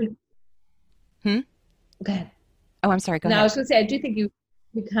 you do. hmm? Go ahead. Oh, I'm sorry. Go No, I ahead. was going to say, I do think you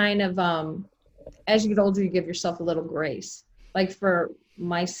kind of, as you get older, you give yourself a little grace. Like for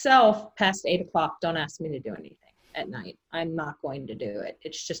myself, past 8 o'clock, don't ask me to do anything at night. I'm not going to do it.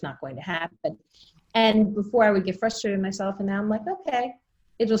 It's just not going to happen. And before I would get frustrated with myself, and now I'm like, okay,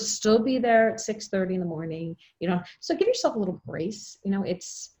 it'll still be there at 6:30 in the morning. So give yourself a little grace.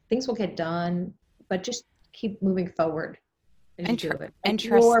 It's things will get done, but just keep moving forward as you And, do it. and Like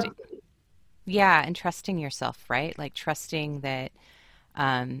your yeah, and trusting yourself, right? Like trusting that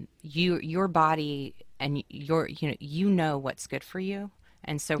your body and you know what's good for you.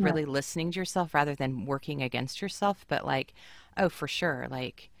 And so yeah. really listening to yourself rather than working against yourself, but like, oh, for sure,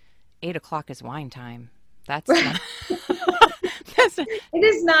 like 8 o'clock is wine time. That's not, that's, It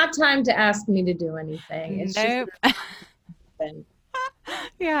is not time to ask me to do anything. It's just nope. been,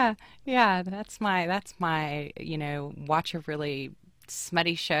 Yeah, yeah, that's my, watch a really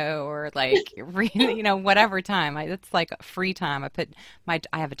smutty show or like read, whatever time. It's like free time.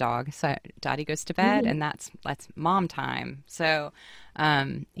 I have a dog, so Dottie goes to bed, Mhm. and that's mom time. So,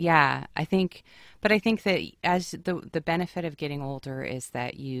 yeah, but I think that as the benefit of getting older is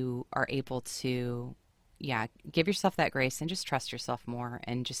that you are able to, yeah, give yourself that grace and just trust yourself more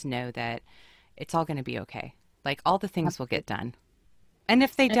and just know that it's all going to be okay. Like all the things will get done. And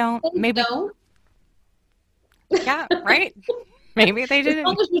if they And don't, if they maybe, don't, yeah, right? Maybe they as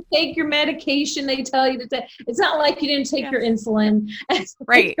long didn't. as you take your medication, they tell you to take. It's not like you didn't take your Yes. insulin.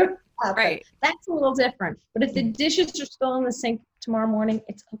 Right, right. That's a little different. But if the dishes are still in the sink tomorrow morning,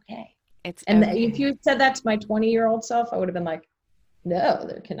 it's okay. It's And if okay. you said that to my 20-year-old self, I would have been like, no,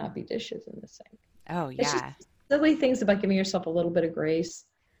 there cannot be dishes in the sink. Oh, It's just yeah. silly things about giving yourself a little bit of grace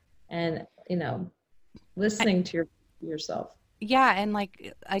and, I, listening to yourself. yeah, and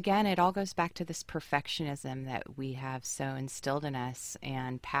like again, it all goes back to this perfectionism that we have so instilled in us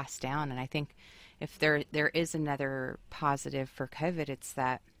and passed down. And I think if there is another positive for COVID, it's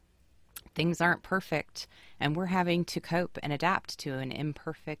that things aren't perfect and we're having to cope and adapt to an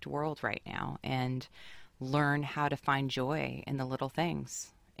imperfect world right now and learn how to find joy in the little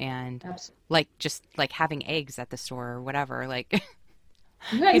things. And Absolutely. like just like having eggs at the store or whatever, like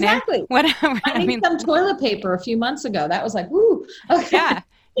Yeah, exactly. whatever. I I need mean, some toilet paper a few months ago. That was like, woo. Okay. yeah.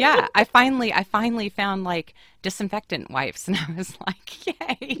 Yeah, I finally found like disinfectant wipes and I was like,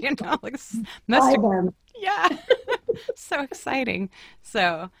 yay, like this is most Buy them. yeah. So exciting.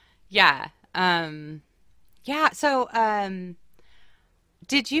 So, yeah. So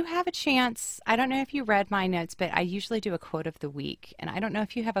did you have a chance? I don't know if you read my notes, but I usually do a quote of the week, and I don't know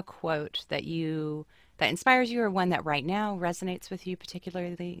if you have a quote that inspires you or one that right now resonates with you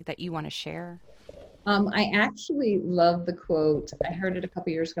particularly that you want to share. I actually love the quote. I heard it a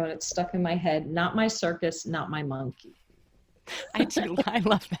couple years ago and it's stuck in my head. Not my circus, not my monkey. I do. I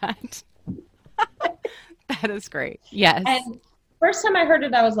love that. That is great. Yes. And first time I heard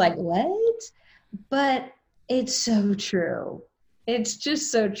it, I was like, what? But it's so true. It's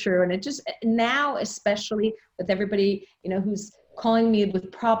just so true. And it just now, especially with everybody, who's calling me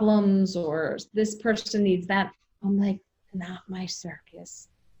with problems or this person needs that, I'm like, not my circus,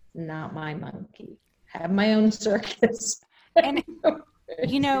 not my monkey. Have my own circus. And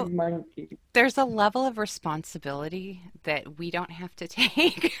you know, Monkey. there's a level of responsibility that we don't have to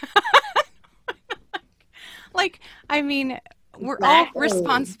take. Like, I mean, we're all Exactly.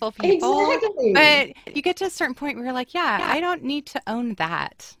 responsible people, Exactly. but you get to a certain point where you're like, yeah, I don't need to own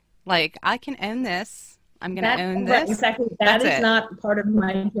that. Like, I can own this. I'm going to That own right, this. exactly. That That's is it. not part of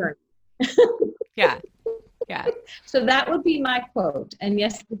my journey. Yeah. Yeah. So that would be my quote. And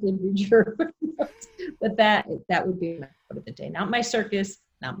yes, it did read your notes, but that would be my quote of the day. Not my circus,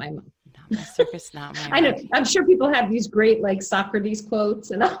 not my monkey. Not my circus, not my I know. monkey. I'm sure people have these great like Socrates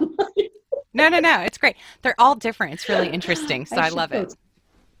quotes, and I'm like, No, no, no. It's great. They're all different. It's really interesting. So I I should love it. quote.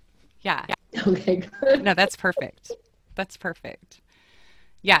 Yeah. Okay, good. No, that's perfect. That's perfect.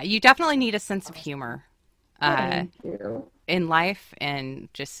 Yeah, you definitely need a sense of humor uh, Thank you. in life and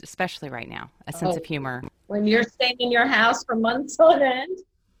just especially right now, a sense of Oh, humor, when you're staying in your house for months on end.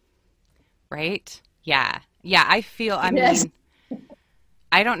 right? Yeah. Yeah, I Yes. mean,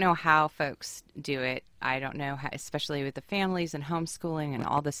 I don't know how folks do it. I don't know how, especially with the families and homeschooling and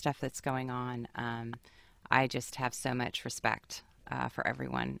all the stuff that's going on. I just have so much respect for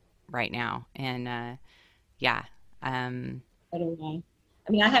everyone right now. And yeah, um, I don't know.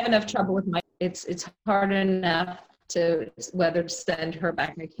 I mean, I have enough trouble with my. It's hard enough to whether to send her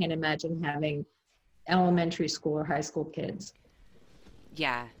back. I can't imagine having elementary school or high school kids.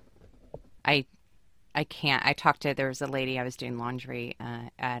 yeah, I I can't. There was a lady I was doing laundry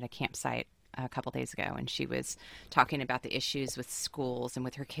at a campsite a couple days ago, and she was talking about the issues with schools and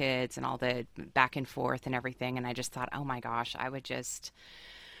with her kids and all the back and forth and everything. And I just thought, oh my gosh, I would just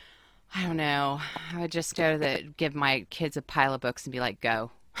give my kids a pile of books and be like,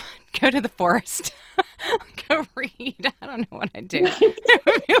 go to the forest, go read. I don't know what I'd do. It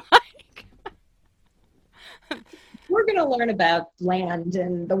would be like, we're going to learn about land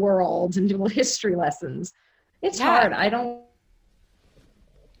and the world and do history lessons. It's hard. I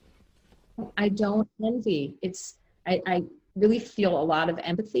don't envy. I really feel a lot of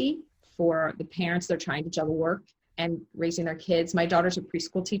empathy for the parents that are trying to juggle work and raising their kids. My daughter's a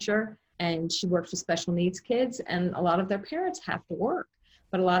preschool teacher, and she works with special needs kids, and a lot of their parents have to work.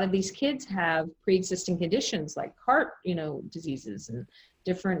 But a lot of these kids have pre-existing conditions like heart, diseases and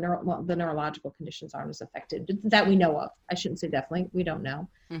different the neurological conditions aren't as affected that we know of. I shouldn't say definitely, we don't know.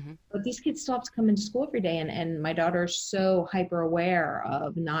 Mm-hmm. But these kids still have to come into school every day, and my daughter's so hyper aware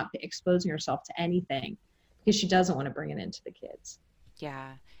of not exposing herself to anything because she doesn't want to bring it into the kids.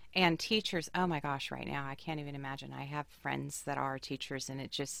 Yeah. And teachers, oh my gosh, right now, I can't even imagine. I have friends that are teachers, and it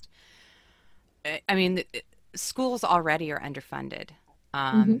just, schools already are underfunded.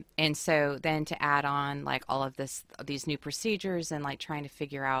 And so then to add on like all of these new procedures and like trying to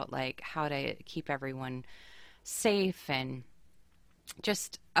figure out like how to keep everyone safe and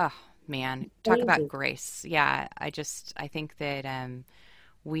just, oh man, talk about grace. Yeah. I think that,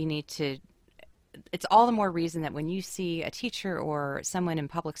 we need to, it's all the more reason that when you see a teacher or someone in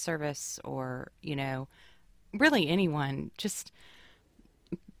public service or, really anyone, just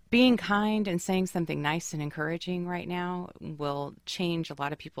being kind and saying something nice and encouraging right now will change a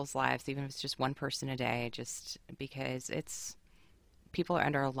lot of people's lives, even if it's just one person a day, just because people are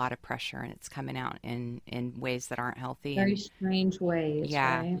under a lot of pressure and it's coming out in ways that aren't healthy. Very strange ways.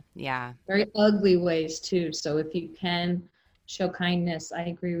 Yeah. Right? Yeah. Very ugly ways too. So if you can show kindness, I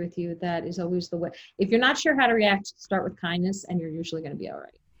agree with you. That is always the way. If you're not sure how to react, start with kindness and you're usually going to be all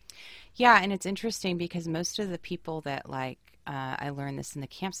right. Yeah. And it's interesting because most of the people that I learned this in the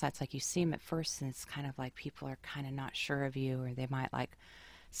campsites, like you see them at first and it's kind of like people are kind of not sure of you, or they might like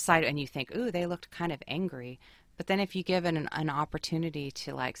side and you think, ooh, they looked kind of angry. But then if you give it an opportunity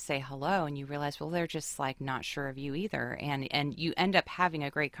to like say hello and you realize, well, they're just like not sure of you either. And you end up having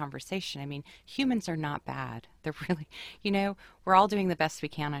a great conversation. I mean, humans are not bad. They're really, we're all doing the best we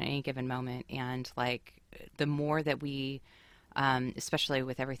can on any given moment. And like the more that we, especially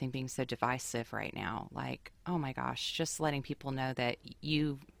with everything being so divisive right now, like, oh my gosh, just letting people know that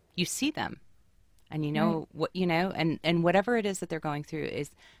you see them and right. what, and whatever it is that they're going through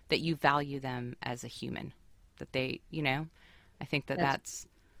is that you value them as a human, that they, I think that's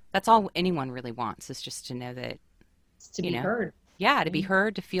all anyone really wants is just to know that, to be heard. Yeah. To be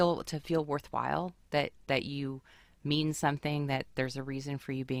heard, to feel worthwhile, that you mean something, that there's a reason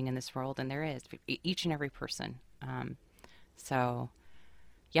for you being in this world. And there is, each and every person. So,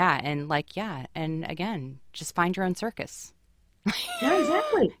 yeah, and again, just find your own circus. Yeah,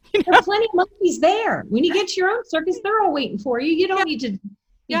 exactly. There are plenty of monkeys there. When you get to your own circus, they're all waiting for you. You don't need to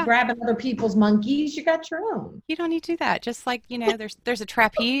be grabbing other people's monkeys. You got your own. You don't need to do that. Just like, there's a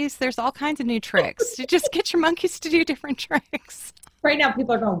trapeze. There's all kinds of new tricks. You just get your monkeys to do different tricks. Right now,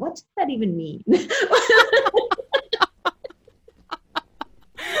 people are going, what does that even mean?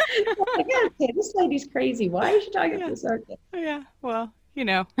 Like, okay, this lady's crazy. Why is she talking to the circus? Yeah, well,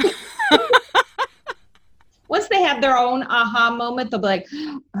 Once they have their own aha moment, they'll be like,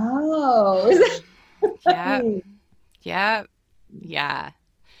 oh. Yeah.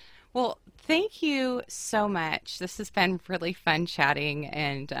 Well, thank you so much. This has been really fun chatting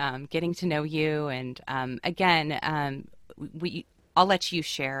and getting to know you. And again, I'll let you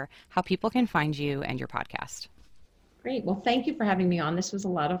share how people can find you and your podcast. Great. Well, thank you for having me on. This was a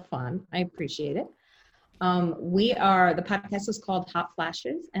lot of fun. I appreciate it. The podcast is called Hot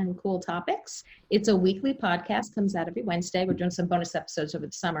Flashes and Cool Topics. It's a weekly podcast, comes out every Wednesday. We're doing some bonus episodes over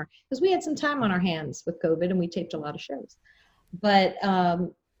the summer because we had some time on our hands with COVID and we taped a lot of shows. But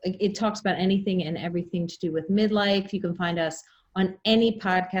it talks about anything and everything to do with midlife. You can find us on any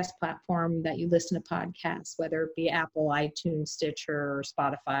podcast platform that you listen to podcasts, whether it be Apple, iTunes, Stitcher, or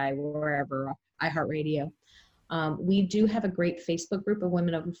Spotify, wherever, iHeartRadio. We do have a great Facebook group of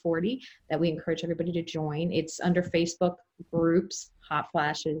women over 40 that we encourage everybody to join. It's under Facebook groups, Hot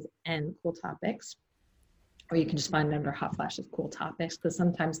Flashes and Cool Topics. Or you can just find it under Hot Flashes, Cool Topics, because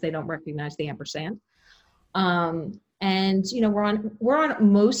sometimes they don't recognize the ampersand. And we're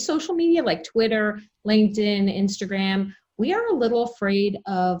on most social media like Twitter, LinkedIn, Instagram. We are a little afraid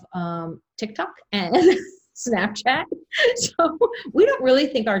of TikTok, and Snapchat. So we don't really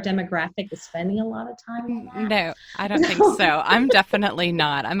think our demographic is spending a lot of time on that. No, I don't think so. I'm definitely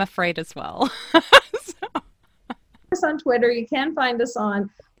not. I'm afraid as well. Us on Twitter. You can find us on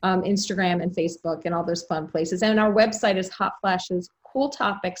Instagram and Facebook and all those fun places. And our website is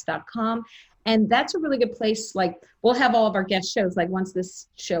hotflashescooltopics.com. And that's a really good place. Like, we'll have all of our guest shows. Like, once this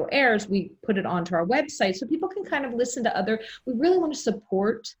show airs, we put it onto our website so people can kind of listen to we really want to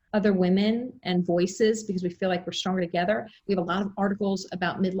support other women and voices because we feel like we're stronger together. We have a lot of articles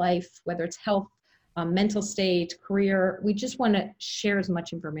about midlife, whether it's health, mental state, career. We just want to share as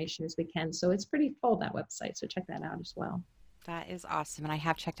much information as we can. So it's pretty full, that website. So check that out as well. That is awesome. And I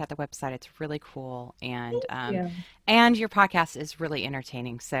have checked out the website. It's really cool. And and your podcast is really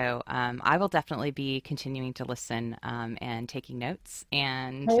entertaining. So I will definitely be continuing to listen and taking notes.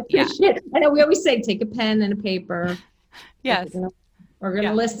 And I appreciate it. I know we always say take a pen and a paper. Yes. We're going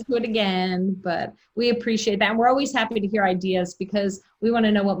to listen to it again, but we appreciate that. And we're always happy to hear ideas because we want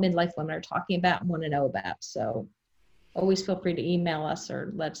to know what midlife women are talking about and want to know about. So always feel free to email us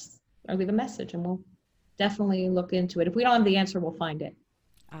or leave a message and we'll definitely look into it. If we don't have the answer, we'll find it.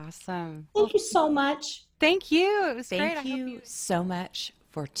 Awesome. Thank you so much. Thank you. It was great. Thank you so much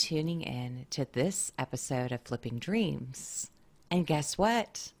for tuning in to this episode of Flipping Dreams. And guess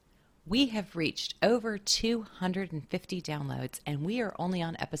what? We have reached over 250 downloads and we are only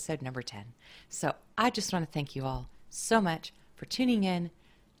on episode number 10. So I just want to thank you all so much for tuning in,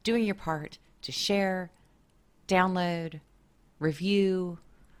 doing your part to share, download, review,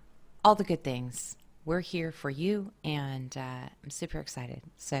 all the good things. We're here for you, and I'm super excited.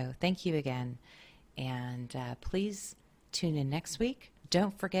 So thank you again, and please tune in next week.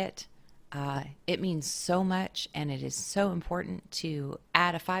 Don't forget, it means so much, and it is so important to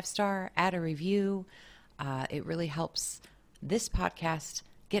add a 5-star, add a review. It really helps this podcast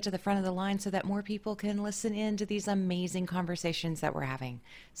get to the front of the line so that more people can listen in to these amazing conversations that we're having.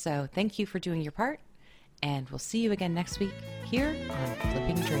 So thank you for doing your part, and we'll see you again next week here on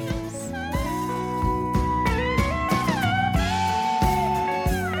Flipping Dreams.